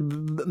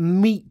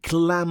 meek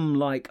lamb,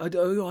 like,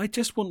 I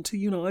just want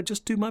to, I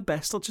just do my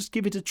best. I'll just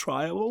give it a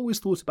try. I've always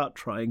thought about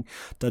trying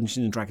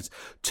Dungeons and Dragons,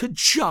 to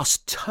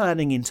just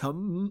turning into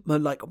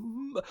like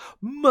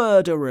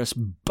murderous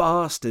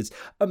bastards,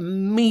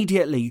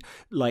 immediately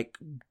like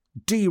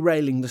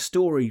derailing the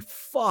story,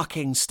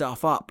 fucking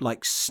stuff up,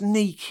 like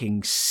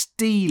sneaking,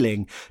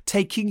 stealing,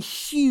 taking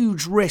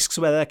huge risks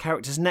where their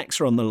characters' necks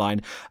are on the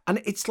line.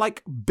 And it's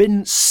like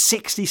been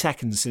 60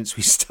 seconds since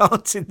we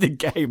started the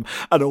game,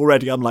 and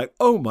already I'm like,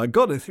 oh my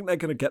god, I think they're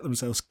going to get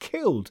themselves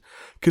killed,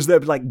 because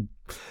they're like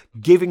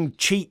giving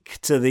cheek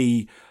to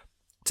the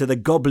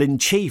goblin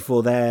chief,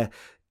 or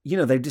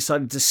they've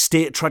decided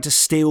to try to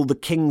steal the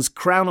king's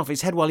crown off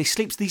his head while he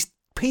sleeps. These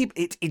people,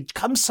 it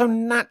comes so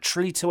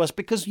naturally to us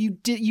because you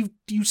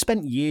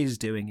spent years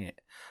doing it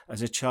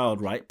as a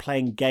child, right?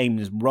 Playing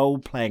games, role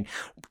playing,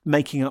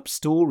 making up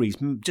stories,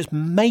 just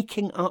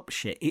making up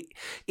shit.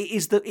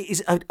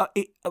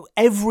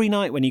 Every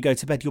night when you go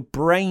to bed, your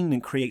brain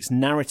creates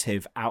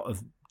narrative out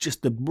of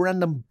just the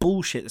random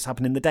bullshit that's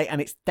happened in the day, and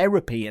it's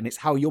therapy, and it's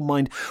how your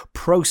mind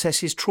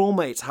processes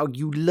trauma, it's how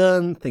you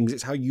learn things,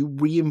 it's how you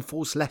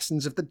reinforce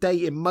lessons of the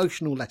day,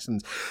 emotional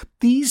lessons.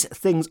 These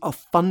things are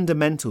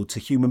fundamental to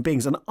human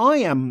beings, and I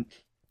am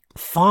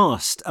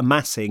fast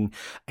amassing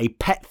a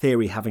pet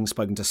theory, having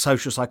spoken to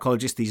social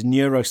psychologists, these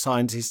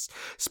neuroscientists,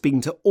 speaking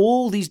to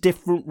all these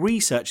different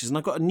researchers, and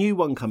I've got a new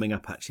one coming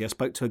up actually. I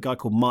spoke to a guy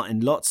called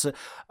Martin Lotzer,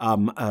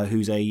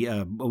 who's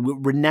a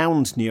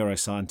renowned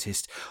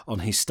neuroscientist, on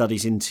his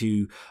studies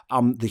into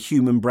the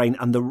human brain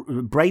and the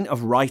brain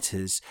of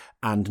writers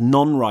and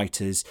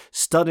non-writers,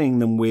 studying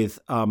them with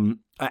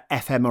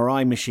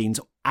fMRI machines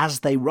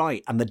as they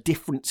write, and the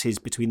differences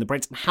between the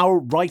brains, and how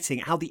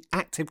the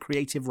active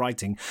creative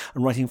writing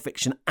and writing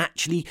fiction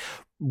actually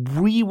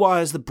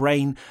rewires the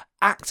brain,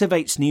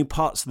 activates new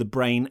parts of the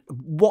brain,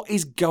 what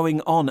is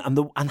going on,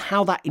 and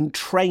how that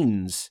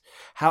entrains,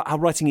 how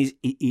writing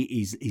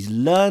is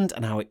learned,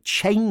 and how it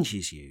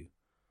changes you.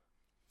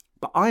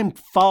 But I'm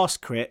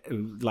fast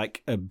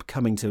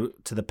coming to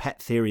the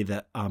pet theory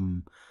that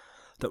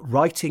that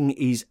writing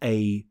is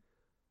a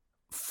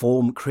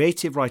form,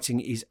 creative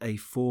writing is a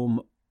form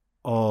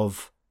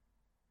of,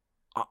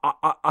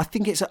 I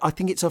think it's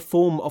a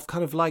form of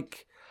kind of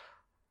like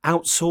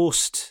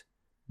outsourced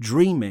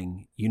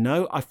dreaming.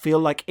 I feel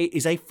like it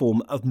is a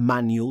form of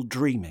manual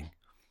dreaming,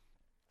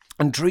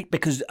 and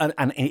because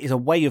it is a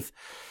way of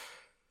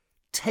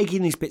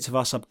taking these bits of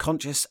our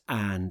subconscious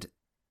and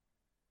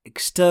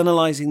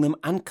externalizing them,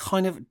 and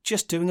kind of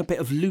just doing a bit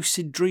of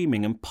lucid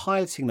dreaming and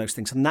piloting those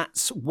things. And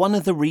that's one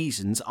of the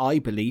reasons I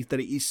believe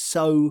that it is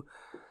so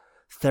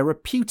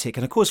therapeutic.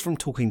 And of course, from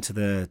talking to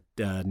the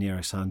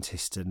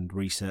neuroscientist and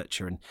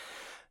researcher and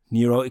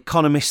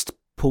neuroeconomist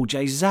Paul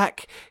J.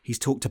 Zak, he's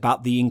talked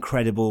about the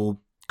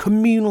incredible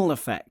communal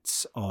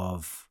effects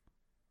of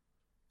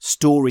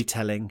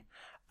storytelling,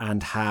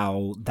 and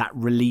how that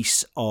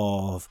release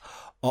of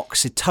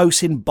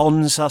oxytocin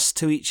bonds us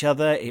to each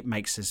other. It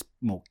makes us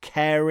more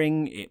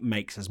caring. It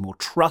makes us more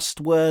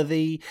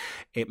trustworthy.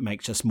 It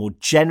makes us more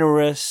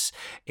generous.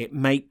 It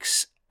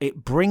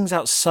brings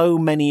out so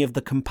many of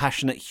the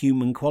compassionate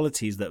human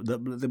qualities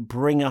that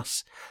bring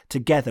us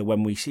together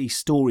when we see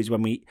stories,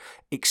 when we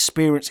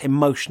experience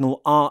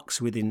emotional arcs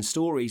within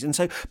stories. And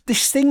so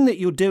this thing that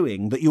you're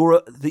doing,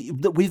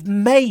 that we've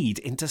made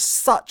into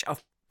such a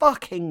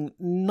fucking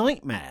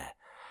nightmare,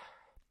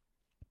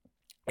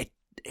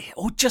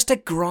 or just a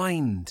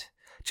grind,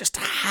 just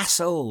a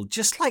hassle,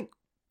 just like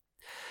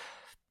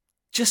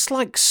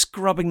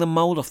scrubbing the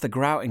mold off the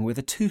grouting with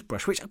a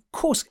toothbrush, which of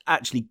course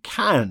actually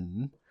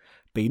can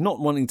be, not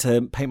wanting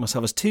to paint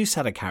myself as too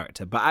sad a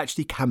character, but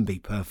actually can be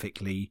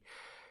perfectly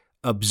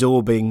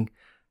absorbing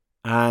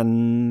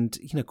and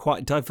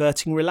quite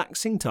diverting,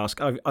 relaxing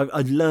task.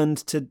 I've learned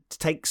to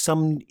take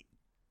some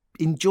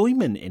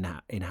enjoyment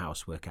in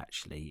housework,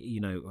 actually,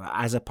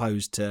 as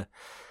opposed to,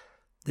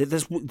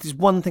 there's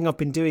one thing I've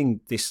been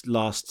doing this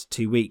last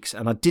 2 weeks,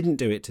 and I didn't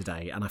do it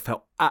today, and I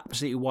felt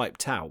absolutely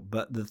wiped out.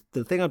 But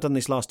the thing I've done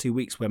this last 2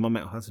 weeks, where my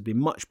mental health has been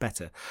much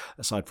better,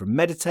 aside from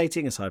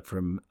meditating, aside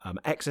from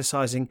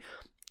exercising,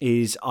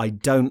 is I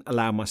don't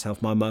allow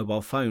myself my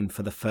mobile phone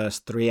for the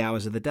first 3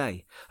 hours of the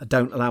day. I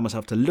don't allow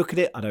myself to look at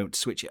it. I don't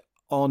switch it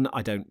on.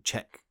 I don't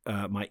check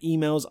my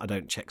emails. I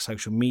don't check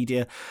social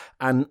media,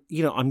 and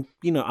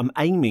I'm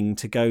aiming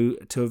to go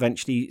to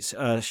eventually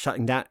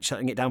shutting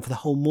it down for the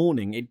whole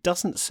morning. It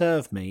doesn't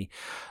serve me,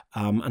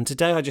 and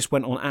today I just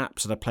went on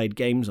apps and I played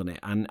games on it,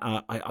 and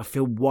I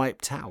feel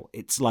wiped out.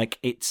 It's like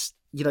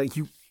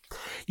you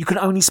can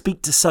only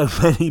speak to so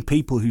many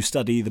people who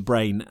study the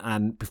brain,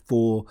 and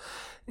before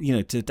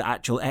to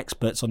actual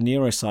experts on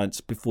neuroscience,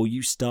 before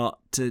you start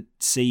to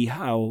see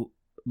how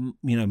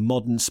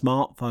modern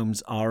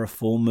smartphones are a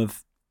form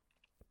of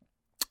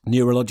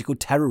neurological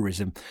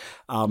terrorism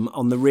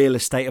on the real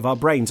estate of our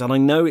brains. And I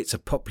know it's a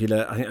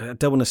popular, I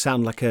don't want to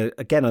sound like I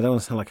don't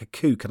want to sound like a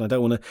kook, and I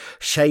don't want to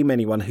shame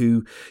anyone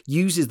who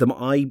uses them.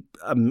 I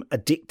am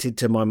addicted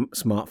to my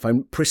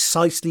smartphone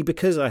precisely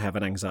because I have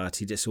an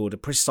anxiety disorder,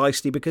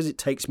 precisely because it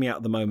takes me out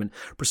of the moment,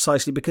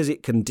 precisely because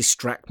it can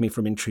distract me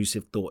from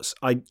intrusive thoughts.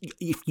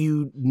 If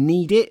you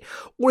need it,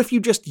 or if you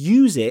just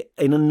use it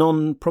in a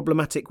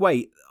non-problematic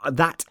way,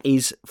 that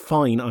is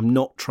fine. I'm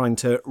not trying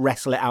to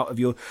wrestle it out of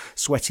your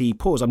sweaty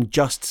paws. I'm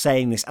just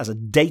saying this as a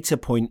data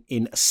point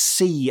in a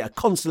sea, a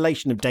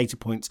constellation of data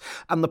points,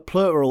 and the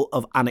plural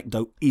of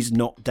anecdote is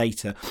not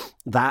data.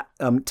 That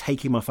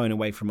taking my phone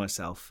away from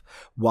myself,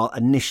 while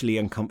initially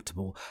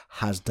uncomfortable,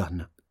 has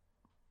done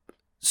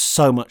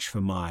so much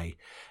for my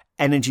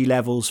energy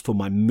levels, for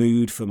my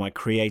mood, for my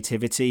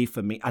creativity,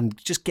 for me, and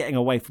just getting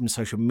away from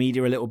social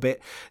media a little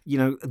bit. You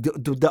know,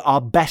 our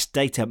best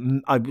data.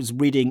 I was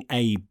reading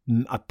I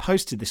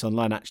posted this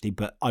online actually,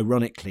 but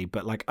ironically,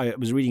 I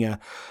was reading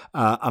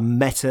a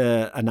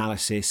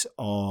meta-analysis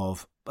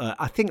of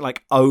I think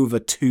like over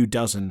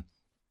 24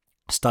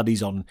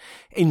 studies on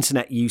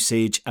internet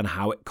usage and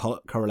how it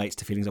correlates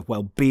to feelings of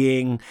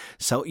well-being,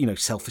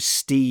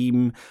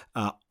 self-esteem,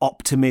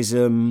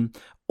 optimism,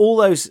 all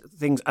those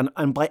things,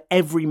 and by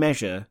every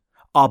measure,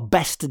 our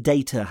best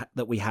data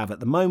that we have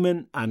at the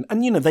moment, and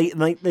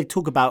they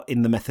talk about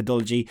in the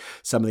methodology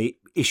some of the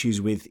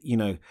issues with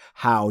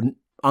how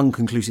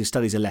unconclusive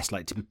studies are less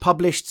likely to be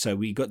published, so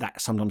we got that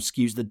sometimes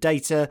skews the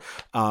data.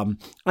 And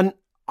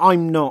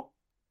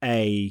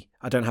I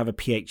don't have a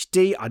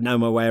PhD. I know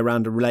my way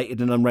around a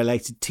related and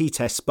unrelated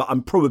t-tests, but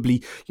I'm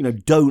probably,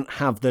 don't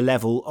have the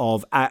level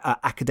of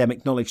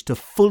academic knowledge to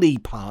fully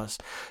pass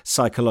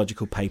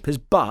psychological papers.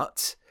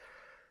 But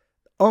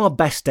our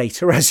best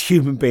data as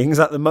human beings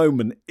at the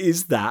moment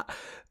is that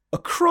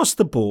across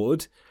the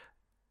board,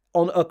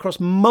 across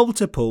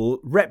multiple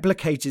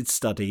replicated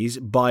studies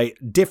by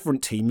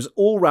different teams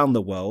all around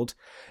the world,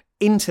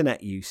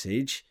 internet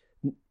usage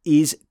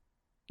is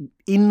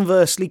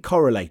inversely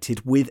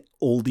correlated with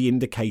all the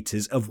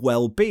indicators of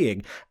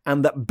well-being,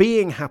 and that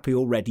being happy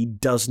already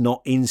does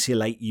not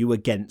insulate you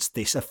against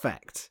this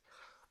effect.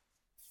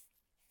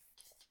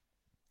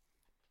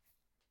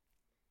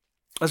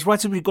 As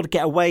writers, we've got to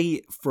get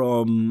away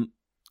from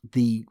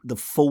the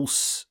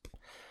false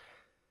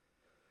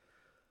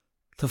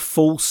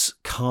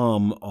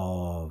calm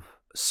of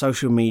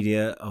social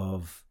media,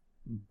 of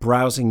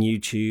browsing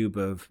YouTube,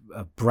 of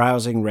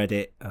browsing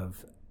Reddit,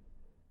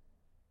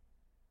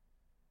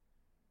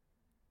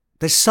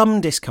 there's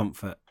some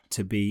discomfort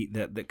to be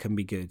that can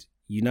be good.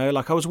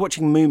 Like I was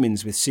watching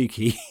Moomins with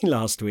Suki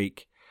last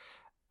week,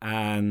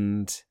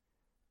 and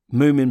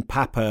Moomin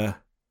Papa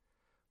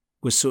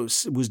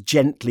was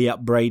gently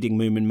upbraiding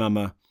Moomin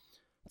Mama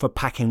for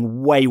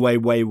packing way, way,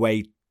 way,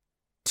 way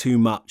too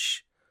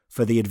much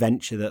for the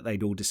adventure that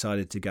they'd all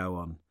decided to go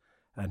on.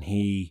 And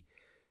he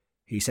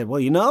said,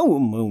 well,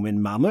 Moomin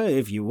Mama,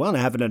 if you want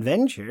to have an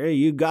adventure,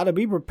 you got to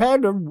be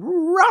prepared to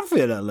rough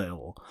it a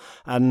little.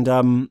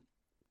 And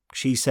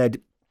she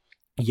said,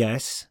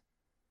 yes,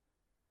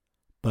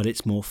 but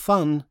it's more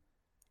fun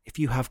if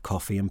you have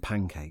coffee and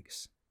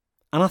pancakes.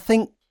 And I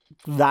think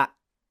that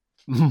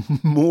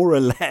more or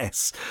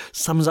less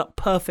sums up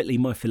perfectly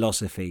my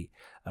philosophy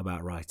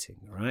about writing,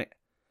 right?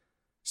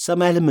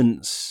 Some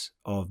elements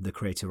of the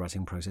creative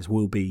writing process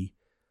will be,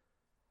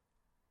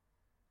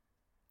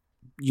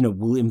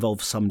 will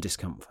involve some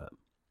discomfort,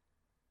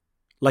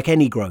 like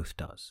any growth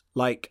does.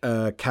 Like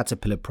a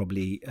caterpillar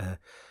probably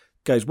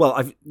goes,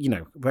 well,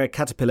 where a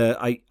caterpillar,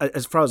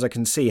 as far as I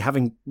can see,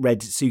 having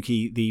read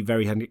Suki, the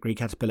Very Hungry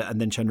Caterpillar,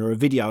 and then shown her a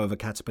video of a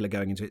caterpillar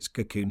going into its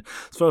cocoon,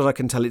 as far as I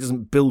can tell, it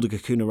doesn't build a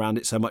cocoon around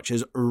it so much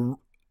as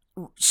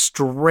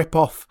strip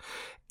off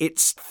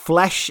its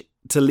flesh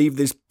to leave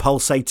this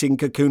pulsating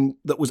cocoon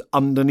that was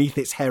underneath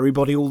its hairy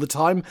body all the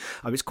time.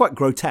 It's quite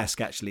grotesque,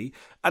 actually,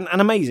 and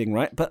amazing,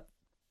 right? But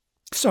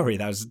sorry,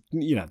 that was,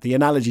 the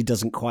analogy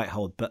doesn't quite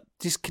hold, but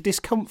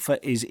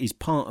discomfort is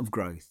part of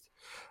growth.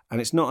 And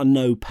it's not a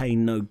no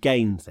pain, no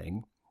gain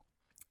thing.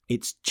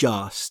 It's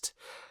just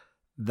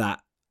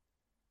that,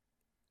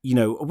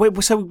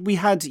 so we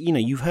had,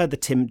 you've heard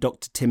the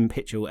Dr. Tim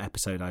Pitchell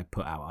episode I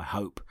put out, I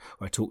hope,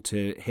 where I talked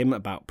to him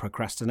about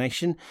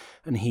procrastination.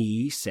 And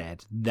he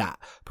said that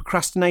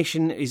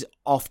procrastination is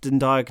often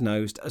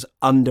diagnosed as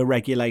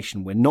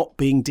under-regulation. We're not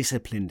being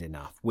disciplined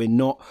enough. We're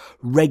not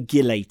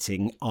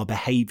regulating our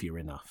behaviour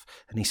enough.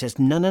 And he says,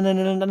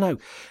 no.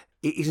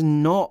 It is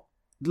not.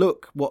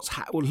 Look what's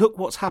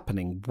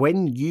happening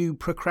when you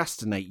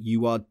procrastinate.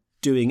 You are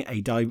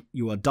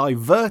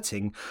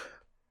diverting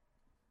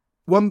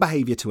one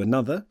behavior to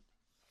another.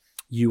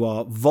 You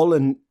are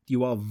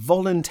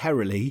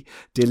voluntarily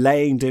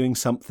delaying doing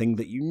something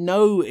that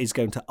is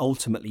going to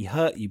ultimately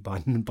hurt you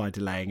by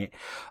delaying it.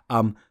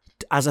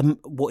 As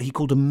what he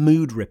called a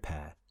mood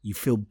repair. You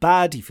feel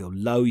bad, you feel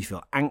low, you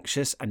feel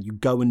anxious, and you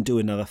go and do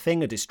another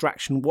thing, a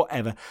distraction,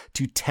 whatever,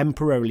 to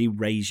temporarily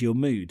raise your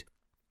mood.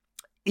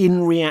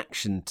 In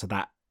reaction to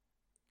that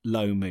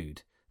low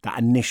mood, that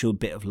initial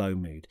bit of low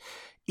mood,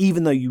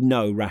 even though you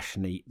know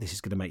rationally this is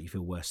going to make you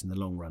feel worse in the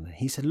long run. And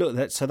he said, look,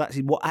 that's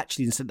what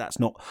actually, instead, that's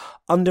not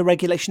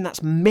under-regulation,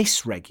 that's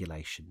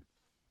misregulation.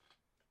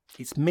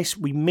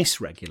 We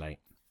misregulate.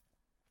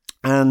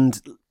 And,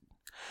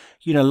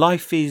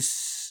 life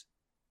is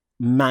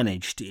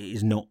managed, it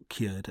is not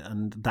cured.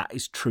 And that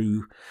is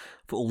true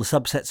for all the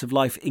subsets of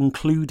life,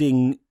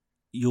 including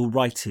your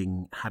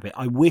writing habit.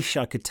 I wish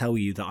I could tell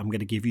you that I'm going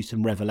to give you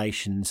some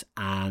revelations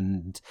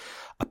and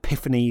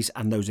epiphanies,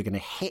 and those are going to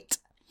hit,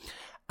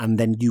 and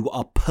then you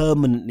are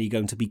permanently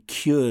going to be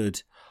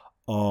cured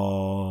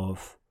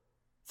of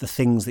the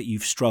things that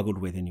you've struggled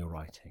with in your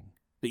writing,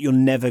 that you're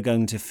never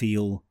going to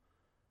feel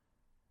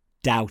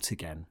doubt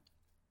again.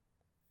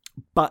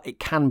 But it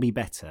can be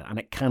better, and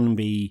it can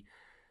be,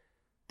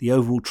 the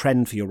overall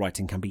trend for your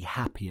writing can be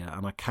happier,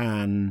 and I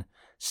can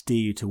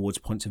steer you towards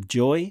points of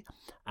joy,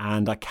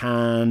 and I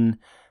can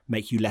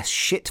make you less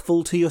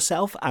shitful to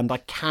yourself, and I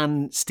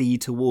can steer you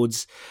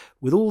towards,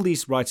 with all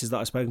these writers that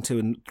I've spoken to,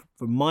 and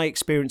from my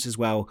experience as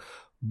well,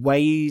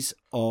 ways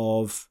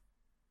of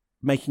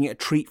making it a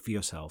treat for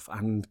yourself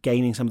and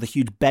gaining some of the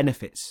huge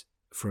benefits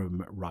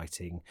from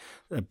writing,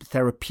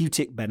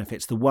 therapeutic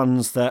benefits, the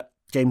ones that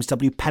James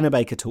W.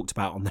 Pennebaker talked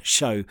about on the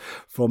show,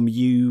 from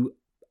you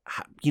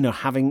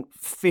having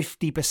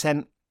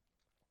 50%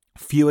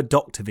 fewer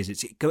doctor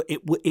visits.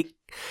 It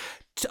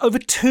over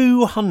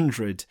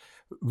 200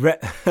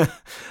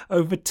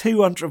 over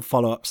 200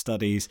 follow-up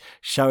studies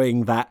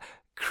showing that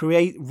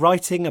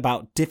writing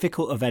about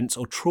difficult events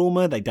or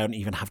trauma, they don't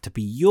even have to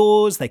be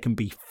yours, they can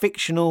be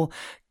fictional,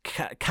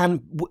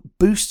 can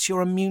boost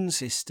your immune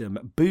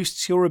system,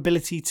 boosts your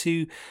ability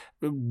to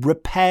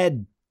repair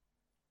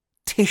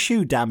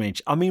tissue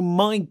damage. I mean,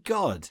 my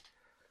God.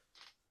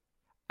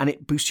 And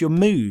it boosts your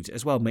mood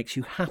as well, makes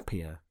you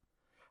happier.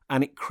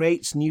 And it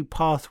creates new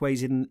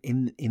pathways in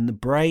the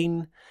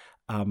brain.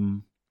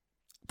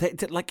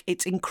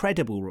 It's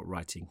incredible what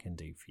writing can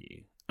do for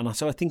you. And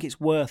so I think it's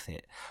worth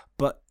it.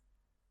 But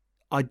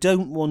I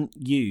don't want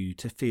you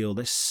to feel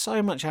there's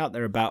so much out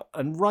there about,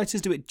 and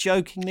writers do it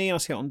jokingly. I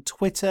see it on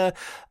Twitter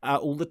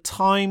all the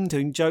time,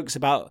 doing jokes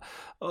about,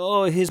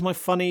 here's my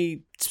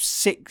funny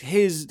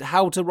here's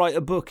how to write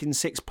a book in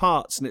 6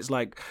 parts. And it's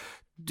like,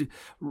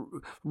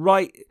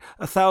 write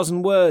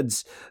 1,000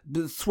 words,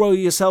 throw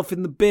yourself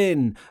in the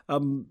bin,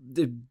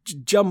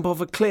 jump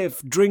off a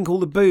cliff, drink all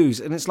the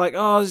booze. And it's like,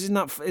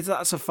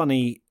 that's a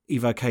funny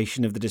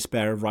evocation of the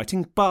despair of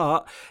writing,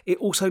 but it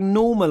also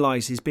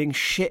normalizes being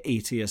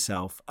shitty to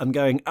yourself and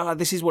going,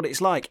 this is what it's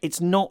like.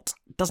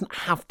 Doesn't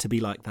have to be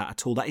like that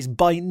at all. That is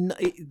by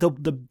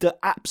the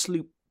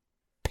absolute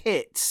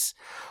pits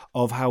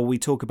of how we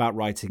talk about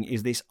writing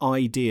is this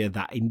idea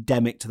that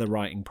endemic to the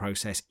writing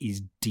process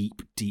is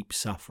deep, deep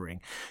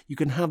suffering. You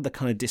can have the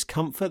kind of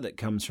discomfort that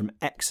comes from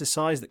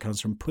exercise, that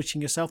comes from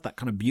pushing yourself, that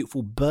kind of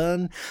beautiful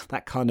burn,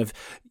 but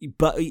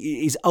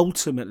it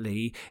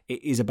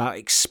is about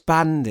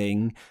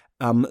expanding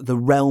the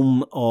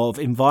realm of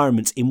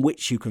environments in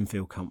which you can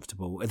feel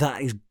comfortable.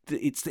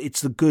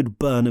 It's the good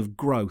burn of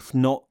growth,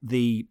 not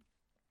the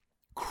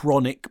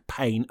chronic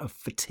pain of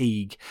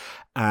fatigue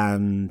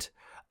and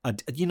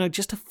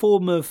just a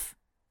form of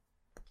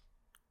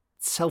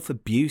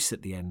self-abuse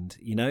at the end.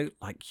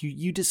 Like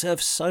you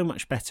deserve so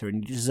much better,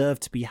 and you deserve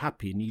to be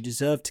happy, and you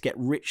deserve to get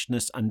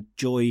richness and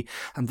joy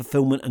and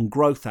fulfillment and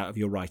growth out of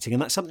your writing.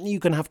 And that's something you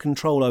can have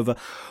control over,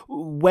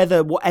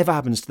 whatever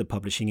happens to the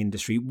publishing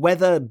industry,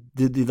 whether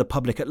the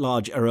public at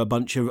large are a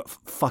bunch of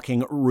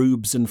fucking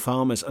rubes and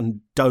farmers and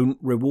don't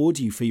reward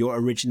you for your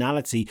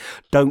originality,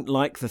 don't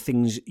like the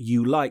things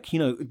you like.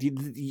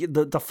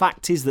 The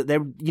fact is that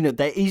there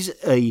is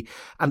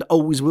and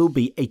always will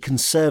be a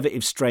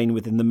conservative strain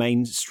within the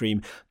mainstream.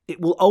 It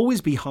will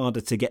always be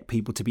harder to get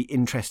people to be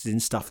interested in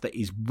stuff that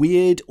is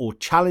weird or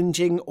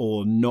challenging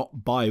or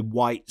not by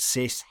white,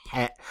 cis,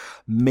 het,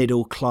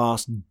 middle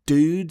class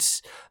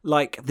dudes.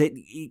 Like that,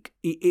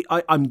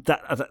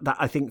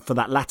 I think for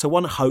that latter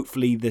one,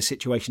 hopefully the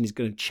situation is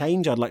going to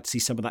change. I'd like to see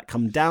some of that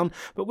come down,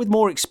 but with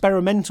more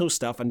experimental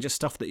stuff and just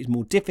stuff that is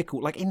more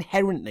difficult, like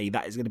inherently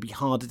that is going to be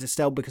harder to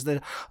sell because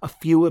there are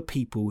fewer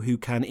people who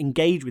can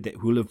engage with it,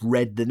 who will have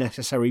read the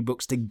necessary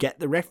books to get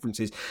the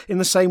references. In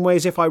the same way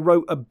as if I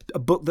wrote a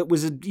book that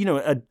was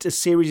a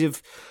series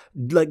of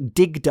like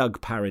Dig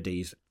Dug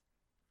parodies.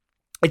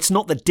 It's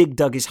not that Dig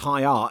Dug is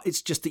high art,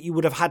 it's just that you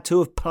would have had to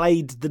have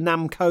played the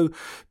Namco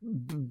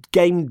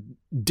game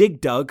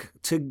Dig Dug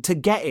to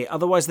get it.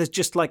 Otherwise it's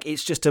just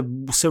a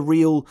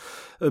surreal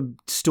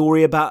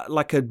story about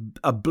like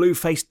a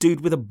blue-faced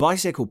dude with a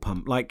bicycle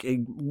pump,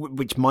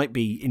 which might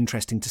be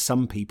interesting to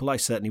some people. I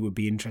certainly would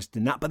be interested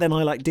in that, but then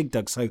I like Dig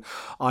Dug, so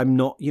I'm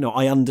not,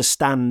 I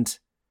understand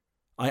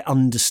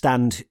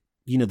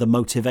the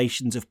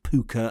motivations of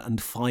Puka and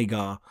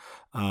Fygar,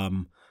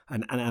 and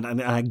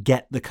I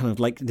get the kind of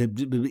like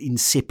the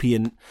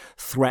incipient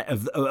threat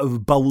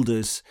of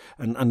boulders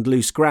and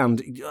loose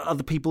ground.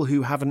 Other people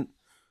who haven't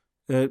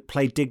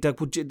played Dig Dug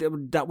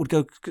would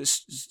go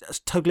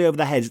totally over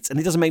their heads, and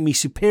it doesn't make me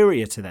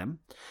superior to them.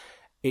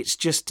 It's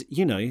just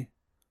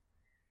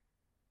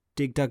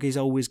Dig Dug is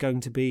always going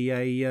to be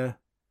a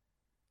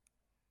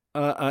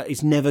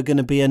it's never going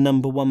to be a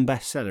number one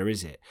bestseller,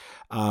 is it?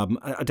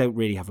 I don't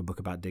really have a book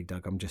about Dig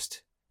Dug. I'm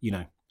just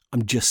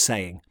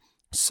saying.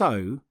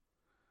 So,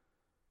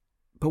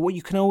 but what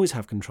you can always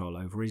have control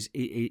over is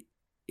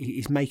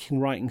making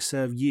writing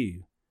serve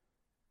you,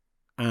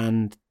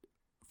 and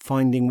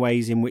finding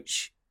ways in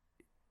which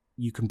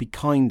you can be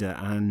kinder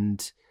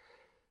and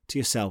to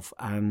yourself,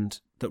 and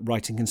that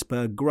writing can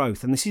spur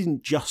growth. And this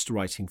isn't just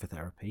writing for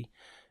therapy.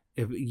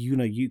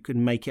 You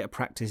can make it a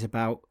practice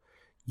about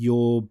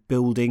your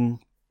building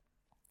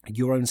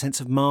your own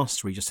sense of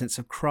mastery, your sense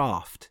of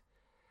craft.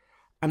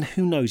 And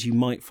who knows, you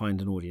might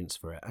find an audience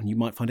for it, and you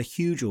might find a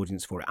huge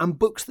audience for it. And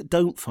books that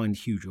don't find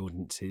huge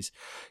audiences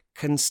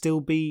can still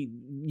be,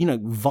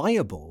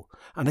 viable,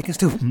 and they can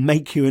still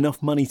make you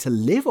enough money to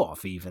live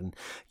off even.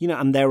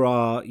 And there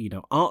are,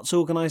 arts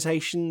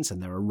organisations,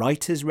 and there are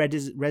writers'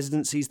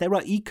 residencies. There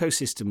are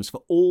ecosystems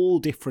for all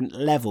different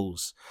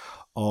levels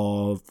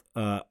of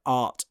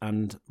art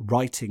and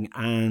writing,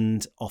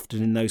 and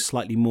often in those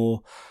slightly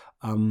more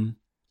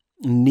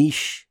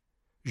niche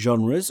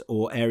genres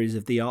or areas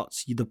of the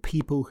arts, the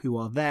people who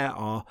are there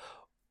are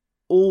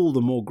all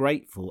the more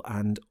grateful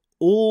and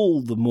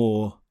all the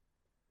more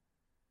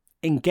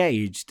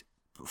engaged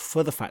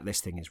for the fact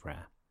this thing is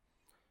rare.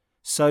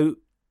 So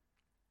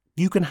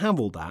you can have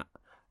all that.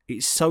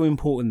 It's so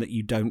important that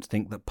you don't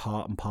think that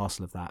part and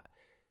parcel of that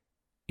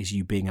is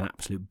you being an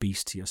absolute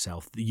beast to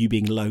yourself, you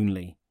being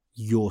lonely,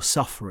 you're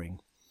suffering.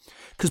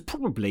 Because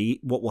probably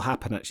what will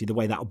happen, actually, the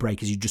way that'll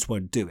break is you just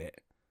won't do it.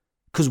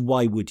 Because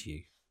why would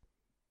you?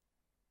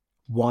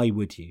 Why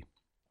would you?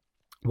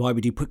 Why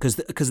would you put?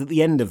 Because at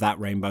the end of that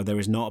rainbow, there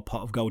is not a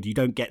pot of gold. You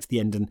don't get to the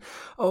end and,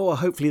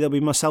 hopefully there'll be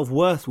my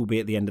self-worth will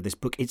be at the end of this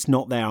book. It's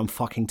not there. I'm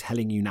fucking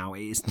telling you now.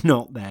 It is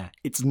not there.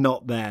 It's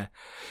not there.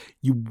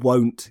 You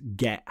won't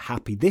get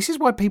happy. This is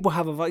why people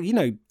have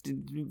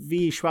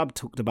V. Schwab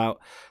talked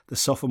about the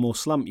sophomore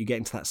slump. You get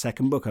into that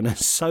second book. I know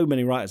so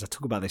many writers, I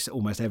talk about this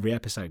almost every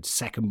episode,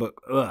 second book.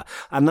 Ugh.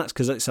 And that's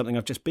because it's something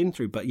I've just been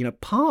through. But,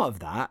 part of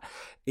that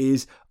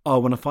is,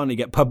 when I finally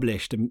get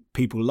published and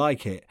people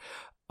like it,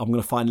 I'm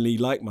going to finally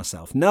like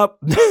myself.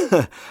 Nope.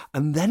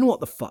 And then what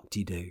the fuck do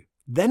you do?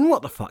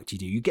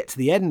 You get to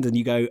the end and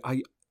you go,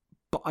 I've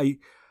been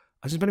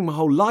spending my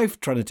whole life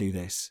trying to do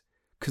this,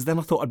 because then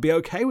I thought I'd be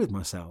okay with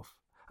myself.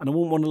 And I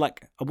wouldn't want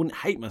to I wouldn't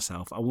hate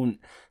myself. I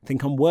wouldn't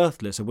think I'm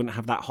worthless. I wouldn't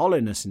have that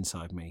hollowness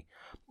inside me.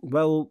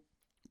 Well,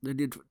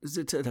 it's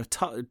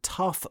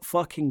tough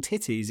fucking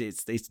titties.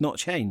 It's not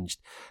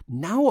changed.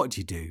 Now what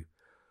do you do?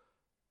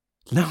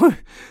 No,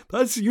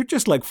 you're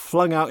just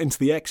flung out into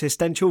the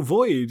existential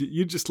void.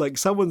 You're just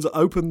someone's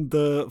opened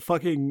the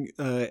fucking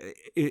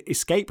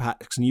escape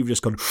hatch and you've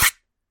just gone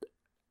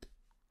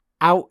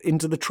out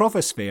into the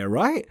troposphere,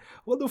 right?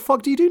 What the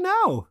fuck do you do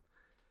now?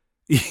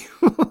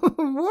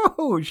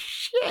 Whoa,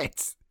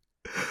 shit.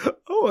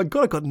 Oh my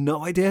God, I've got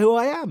no idea who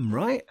I am,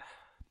 right?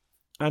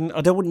 And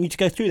I don't want you to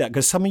go through that,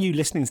 because some of you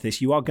listening to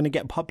this, you are going to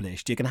get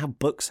published. You're going to have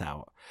books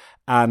out.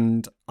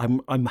 And I'm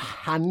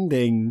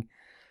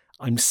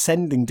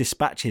sending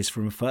dispatches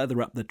from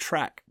further up the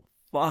track.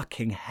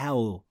 Fucking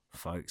hell,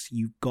 folks.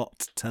 You've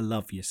got to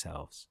love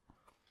yourselves.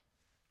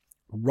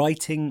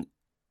 Writing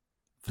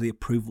for the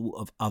approval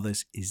of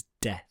others is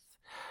death.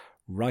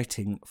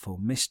 Writing for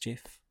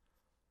mischief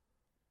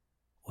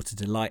or to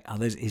delight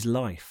others is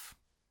life.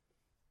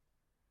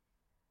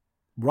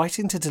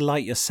 Writing to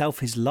delight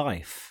yourself is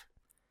life.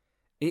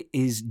 It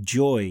is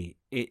joy.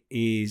 It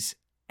is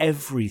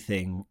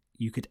everything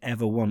you could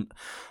ever want.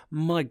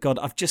 My God,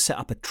 I've just set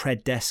up a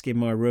tread desk in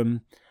my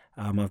room.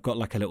 I've got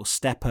a little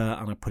stepper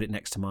and I put it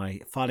next to my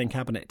filing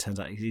cabinet. It turns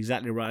out it's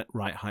exactly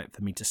right height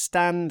for me to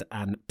stand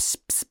and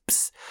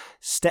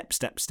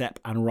step,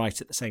 and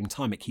write at the same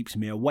time. It keeps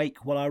me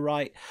awake while I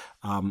write.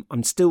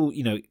 I'm still,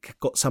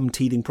 got some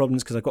teething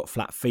problems because I've got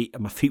flat feet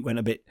and my feet went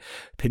a bit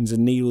pins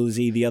and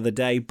needles-y the other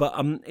day. But,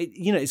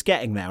 it's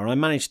getting there. And I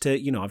managed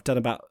to, I've done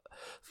about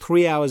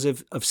 3 hours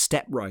of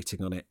step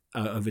writing on it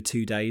over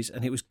 2 days,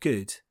 and it was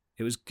good.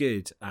 It was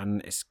good,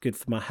 and it's good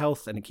for my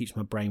health, and it keeps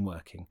my brain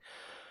working.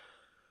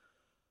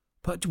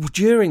 But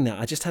during that,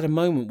 I just had a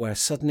moment where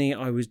suddenly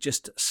I was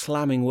just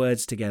slamming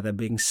words together,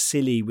 being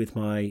silly with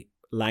my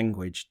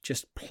language,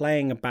 just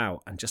playing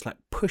about and just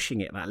pushing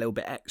it that little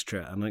bit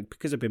extra. And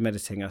because I've been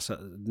meditating, I was a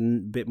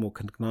bit more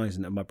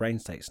cognizant of my brain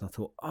states, and I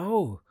thought,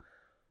 oh,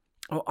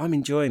 I'm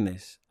enjoying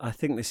this. I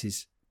think this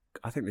is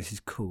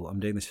cool. I'm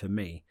doing this for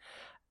me,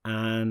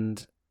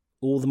 and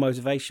all the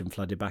motivation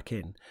flooded back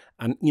in.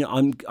 And,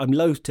 I'm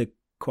loath to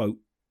quote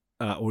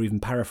or even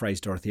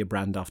paraphrase Dorothea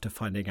Brand after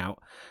finding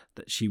out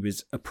that she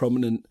was a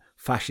prominent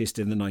fascist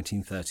in the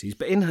 1930s.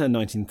 But in her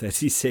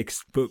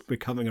 1936 book,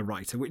 Becoming a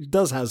Writer, which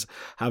does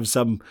have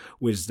some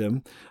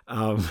wisdom,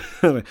 none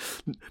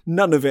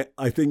of it,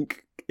 I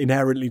think,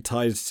 inherently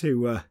ties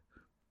to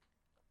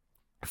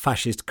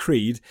fascist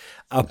creed.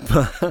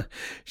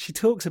 She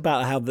talks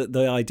about how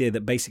the idea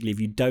that basically if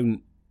you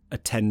don't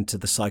attend to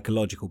the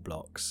psychological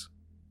blocks,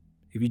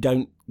 if you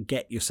don't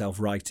get yourself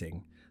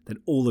writing, then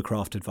all the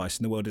craft advice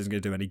in the world isn't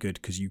going to do any good,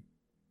 because you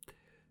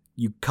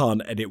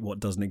can't edit what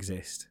doesn't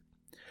exist.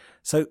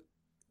 So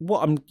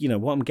what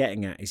I'm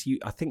getting at is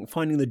I think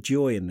finding the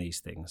joy in these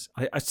things.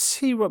 I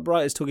see what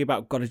Brighter's talking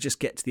about. Got to just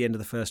get to the end of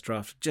the first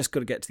draft. Just got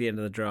to get to the end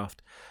of the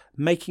draft.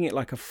 Making it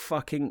like a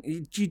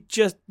fucking,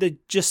 they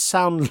just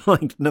sound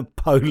like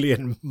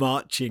Napoleon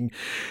marching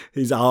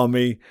his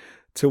army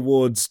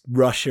towards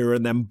Russia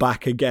and then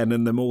back again,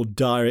 and them all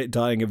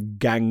dying of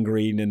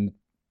gangrene and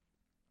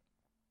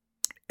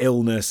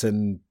illness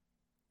and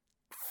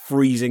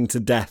freezing to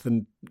death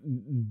and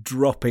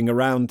dropping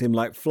around him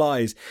like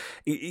flies.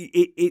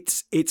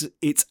 It's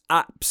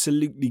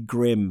absolutely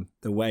grim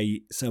the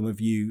way some of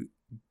you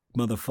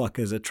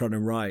motherfuckers are trying to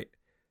write.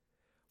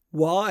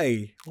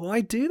 Why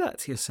do that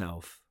to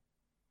yourself?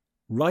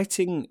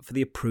 Writing for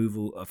the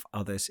approval of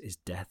others is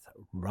death.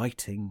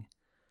 Writing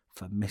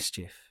for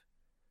mischief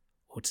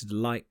or to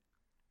delight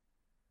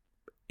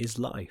is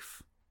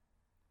life.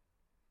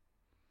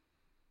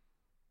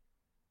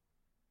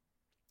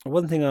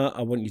 One thing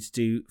I want you to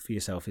do for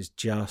yourself is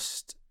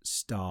just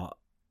start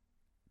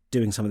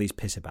doing some of these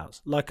piss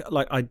abouts.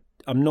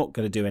 I'm not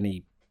going to do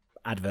any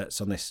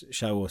adverts on this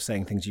show or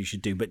saying things you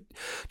should do, but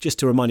just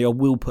to remind you, I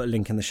will put a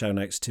link in the show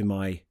notes to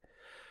my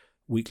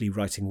weekly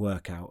writing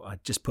workout. I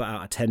just put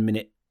out a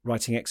 10-minute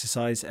writing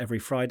exercise every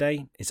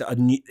Friday.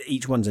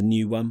 Each one's a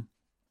new one.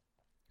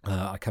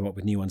 I come up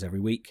with new ones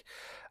every week,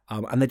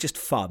 and they're just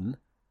fun,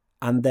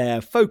 and they're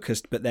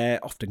focused, but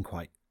they're often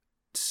quite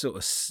sort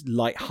of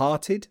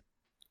light-hearted.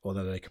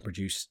 Although they can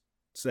produce,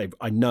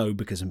 I know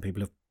because some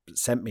people have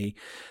sent me,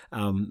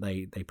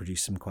 they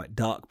produce some quite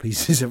dark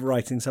pieces of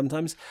writing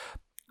sometimes.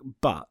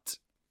 But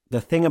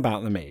the thing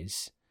about them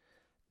is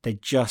they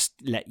just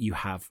let you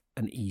have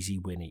an easy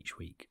win each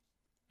week.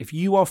 If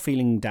you are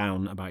feeling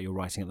down about your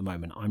writing at the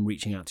moment, I'm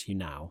reaching out to you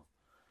now.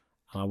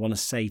 And I want to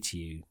say to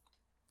you,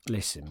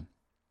 listen,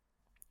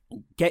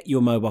 get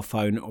your mobile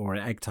phone or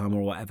an egg timer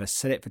or whatever,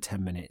 set it for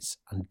 10 minutes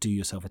and do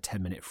yourself a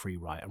 10-minute free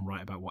write and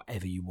write about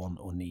whatever you want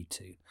or need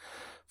to.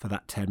 For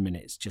that 10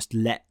 minutes, just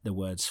let the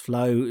words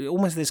flow.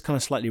 Almost this kind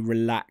of slightly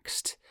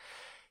relaxed,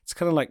 it's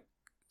kind of like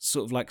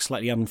sort of like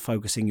slightly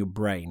unfocusing your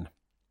brain.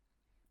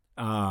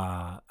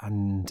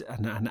 And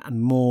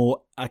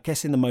more, I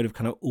guess, in the mode of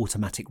kind of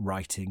automatic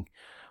writing.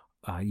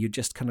 You're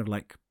just kind of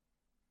like,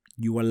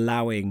 you're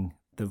allowing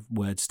the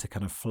words to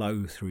kind of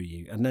flow through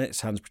you. And then it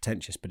sounds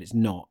pretentious, but it's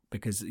not,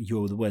 because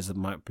the words that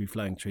might be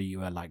flowing through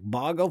you are like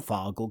bargle,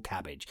 fargle,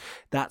 cabbage.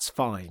 That's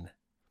fine.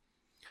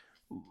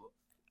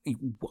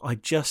 I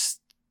just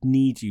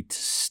need you to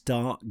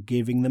start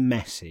giving the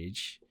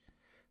message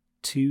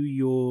to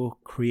your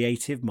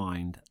creative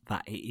mind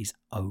that it is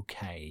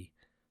okay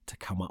to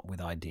come up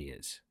with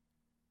ideas.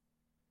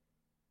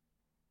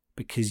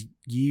 Because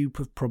you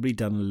have probably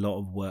done a lot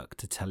of work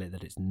to tell it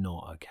that it's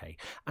not okay.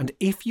 And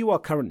if you are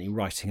currently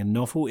writing a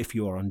novel, if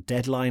you are on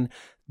deadline,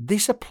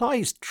 this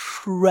applies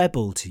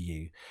treble to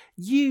you.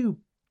 You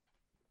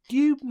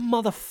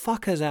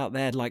motherfuckers out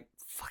there like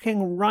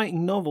fucking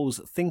writing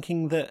novels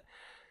thinking that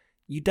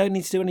you don't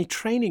need to do any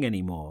training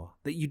anymore,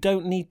 that you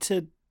don't need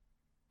to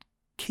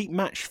keep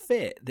match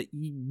fit, that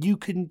you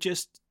can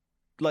just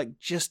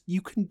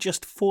you can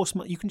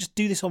just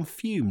do this on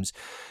fumes.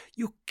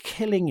 You're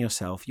killing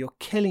yourself. You're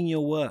killing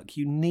your work.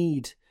 You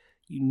need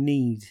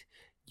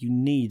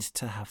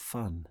to have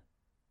fun.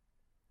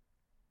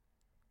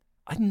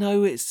 I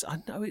know it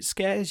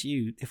scares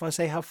you. If I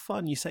say have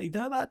fun, you say,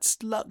 no, that's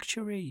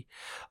luxury.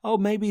 Oh,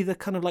 maybe the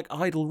kind of like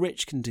idle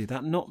rich can do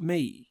that, not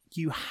me.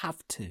 You have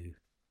to.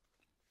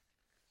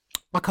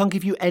 I can't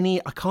give you any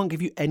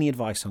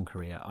advice on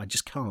career. I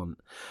just can't.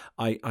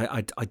 I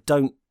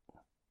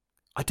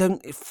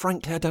don't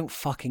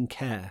fucking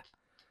care.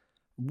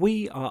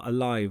 We are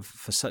alive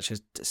for such a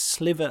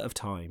sliver of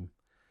time.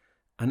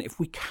 And if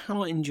we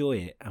cannot enjoy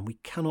it and we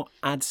cannot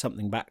add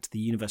something back to the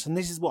universe, and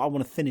this is what I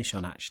want to finish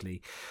on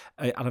actually,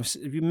 and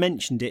you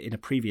mentioned it in a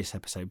previous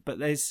episode, but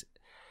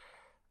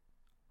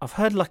I've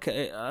heard like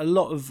a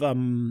lot of,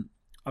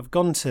 I've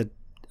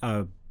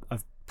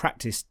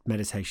practiced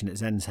meditation at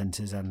Zen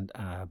centres and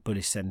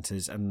Buddhist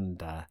centres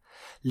and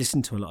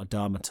listened to a lot of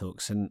Dharma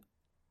talks, and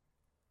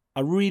I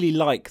really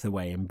like the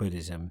way in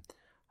Buddhism,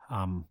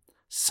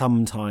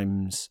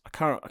 sometimes I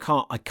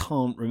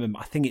can't remember.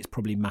 I think it's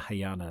probably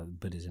Mahayana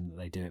Buddhism that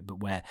they do it, but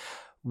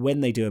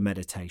when they do a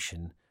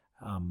meditation,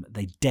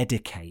 they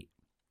dedicate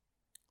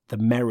the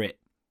merit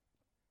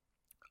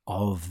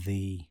of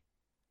the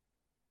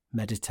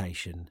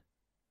meditation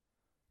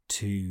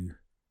to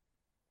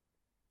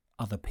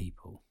other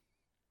people,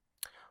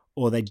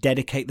 or they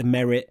dedicate the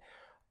merit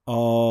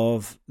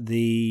of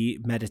the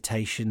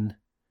meditation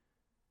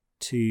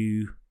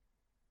to,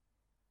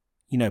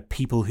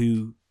 people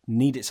who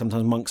need it.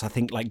 Sometimes monks, I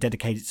think, like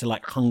dedicate it to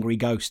like hungry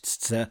ghosts,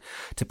 to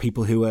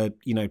people who are,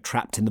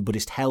 trapped in the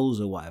Buddhist hells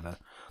or whatever.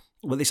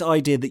 Well, this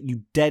idea that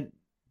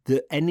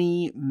that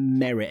any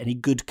merit,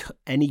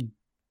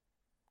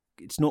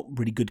 it's not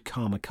really good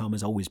karma. Karma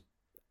is always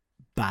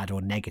bad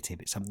or negative.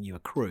 It's something you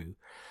accrue.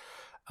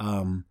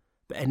 So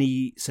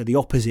the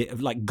opposite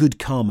of like good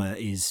karma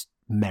is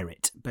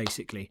merit,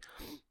 basically.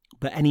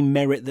 But any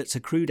merit that's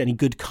accrued, any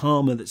good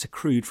karma that's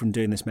accrued from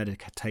doing this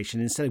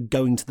meditation, instead of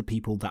going to the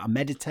people that are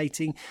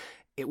meditating,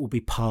 it will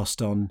be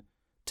passed on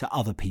to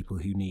other people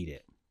who need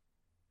it.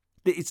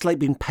 It's like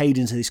being paid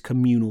into this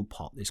communal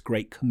pot, this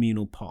great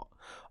communal pot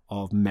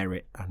of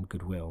merit and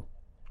goodwill.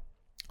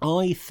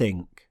 I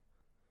think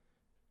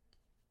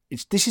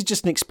this is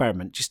just an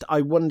experiment.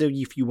 I wonder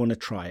if you want to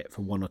try it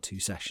for 1 or 2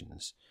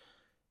 sessions.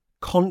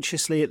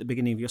 Consciously at the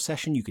beginning of your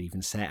session, you could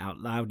even say it out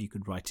loud, you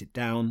could write it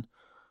down.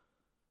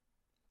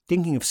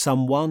 Thinking of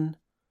someone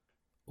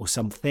or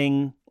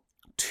something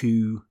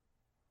to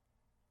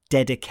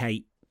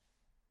dedicate.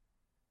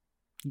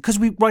 Because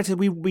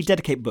we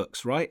dedicate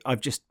books, right?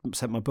 I've just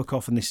sent my book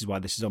off, and this is why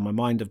this is on my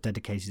mind. I've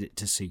dedicated it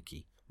to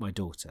Suki, my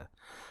daughter.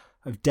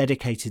 I've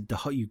dedicated the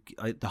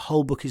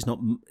whole book is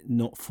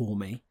not for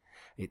me;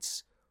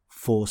 it's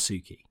for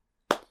Suki,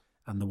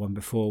 and the one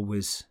before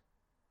was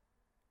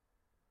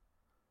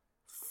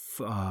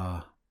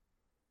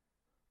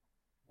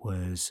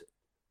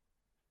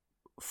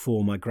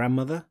for my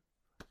grandmother,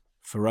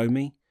 for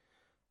Romy,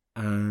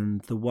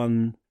 and the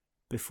one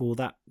before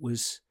that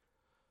was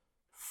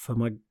for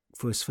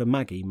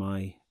Maggie,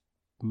 my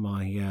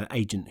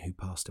agent who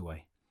passed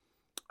away.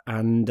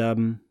 And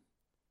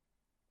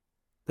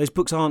those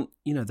books aren't,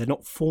 they're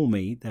not for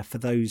me. They're for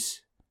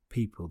those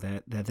people.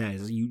 They're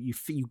theirs. You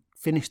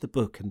finish the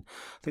book, and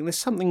I think there's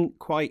something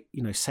quite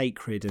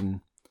sacred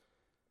and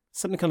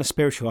something kind of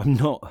spiritual. I'm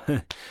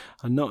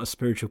not a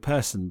spiritual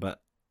person,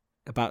 but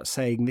about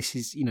saying this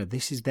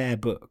is their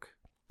book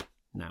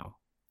now.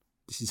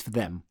 This is for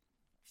them.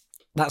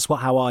 That's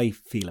how I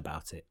feel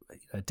about it.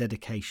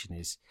 Dedication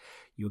is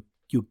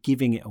you're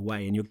giving it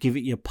away, and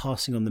you're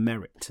passing on the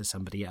merit to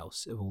somebody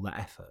else of all that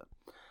effort.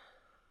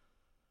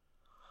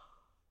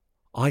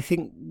 I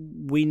think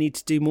we need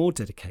to do more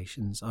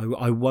dedications.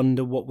 I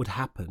wonder what would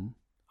happen.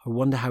 I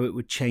wonder how it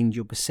would change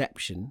your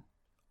perception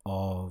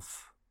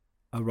of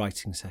a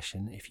writing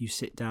session if you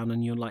sit down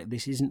and you're like,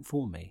 this isn't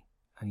for me.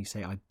 And you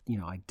say, I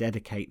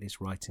dedicate this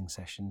writing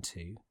session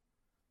to,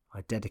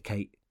 I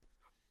dedicate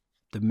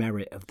the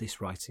merit of this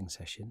writing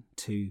session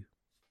to,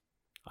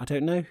 I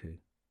don't know who.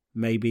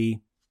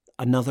 Maybe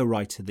another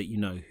writer that you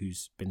know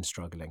who's been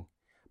struggling.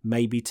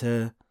 Maybe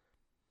to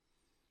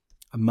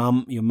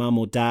your mum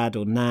or dad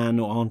or nan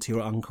or auntie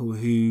or uncle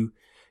who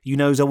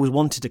has always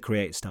wanted to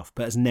create stuff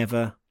but has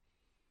never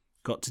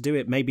got to do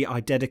it. Maybe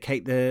I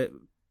dedicate the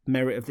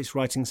merit of this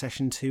writing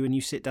session to, and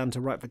you sit down to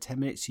write for 10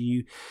 minutes.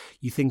 You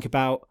think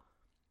about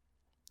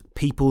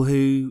people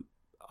who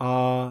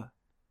are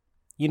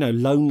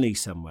lonely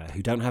somewhere,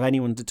 who don't have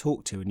anyone to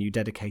talk to, and you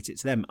dedicate it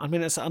to them. I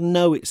mean, I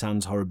know it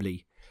sounds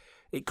horribly.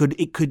 It could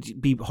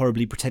be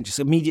horribly pretentious.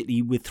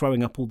 Immediately, we're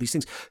throwing up all these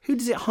things. Who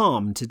does it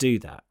harm to do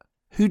that?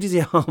 Who does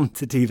it harm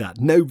to do that?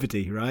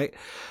 Nobody, right?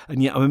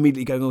 And yet I'm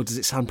immediately going, oh, does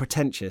it sound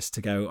pretentious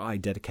to go, I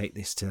dedicate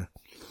this to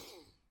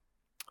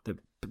the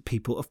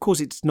people? Of course,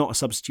 it's not a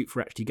substitute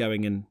for actually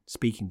going and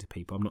speaking to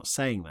people. I'm not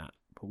saying that.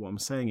 But what I'm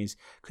saying is,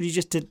 could you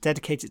just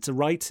dedicate it to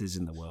writers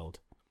in the world?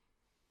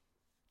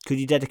 Could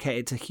you dedicate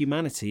it to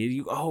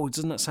humanity?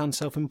 Doesn't that sound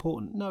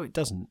self-important? No, it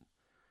doesn't.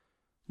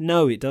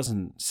 No, it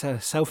doesn't.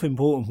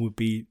 Self-important would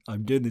be,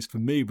 I'm doing this for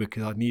me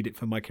because I need it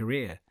for my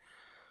career.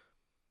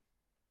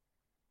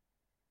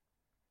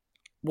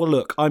 Well,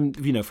 look, I'm,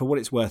 for what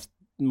it's worth,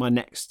 my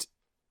next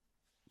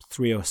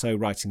 3 or so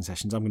writing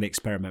sessions, I'm going to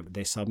experiment with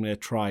this. I'm going to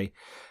try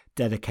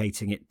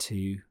dedicating it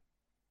to,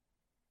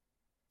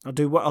 I'll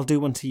do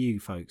one to you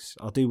folks.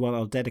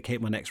 I'll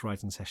dedicate my next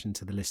writing session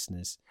to the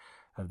listeners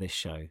of this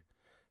show.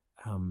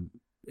 And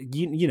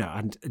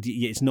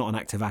it's not an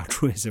act of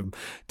altruism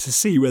to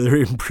see whether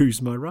it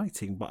improves my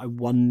writing, but I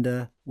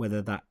wonder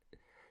whether that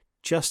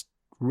just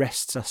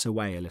wrests us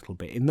away a little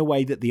bit in the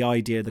way that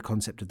the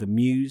concept of the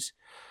muse,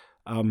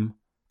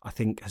 I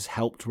think has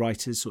helped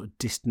writers sort of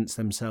distance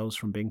themselves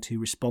from being too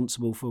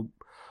responsible for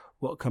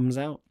what comes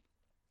out.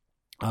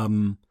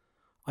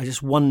 I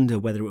just wonder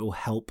whether it will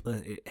help.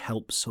 It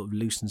helps sort of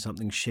loosen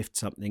something, shift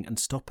something, and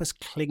stop us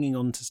clinging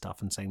on to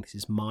stuff and saying, this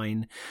is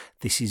mine,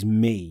 this is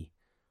me.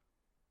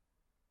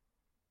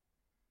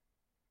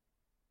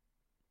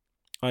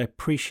 I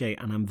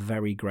appreciate and I'm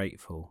very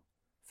grateful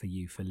for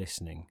you for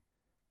listening.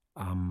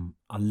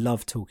 I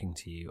love talking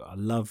to you. I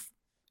love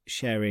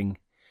sharing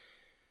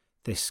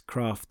this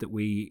craft that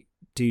we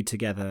do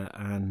together.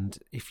 And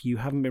if you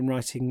haven't been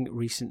writing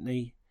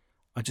recently,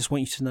 I just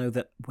want you to know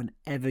that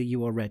whenever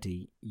you are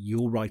ready,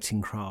 your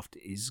writing craft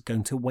is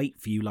going to wait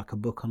for you like a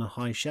book on a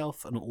high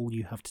shelf, and all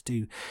you have to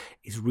do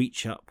is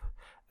reach up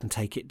and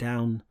take it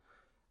down,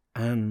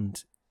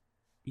 and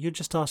you'll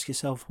just ask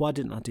yourself, why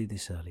didn't I do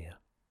this earlier?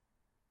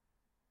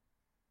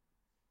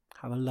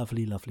 Have a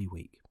lovely, lovely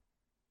week.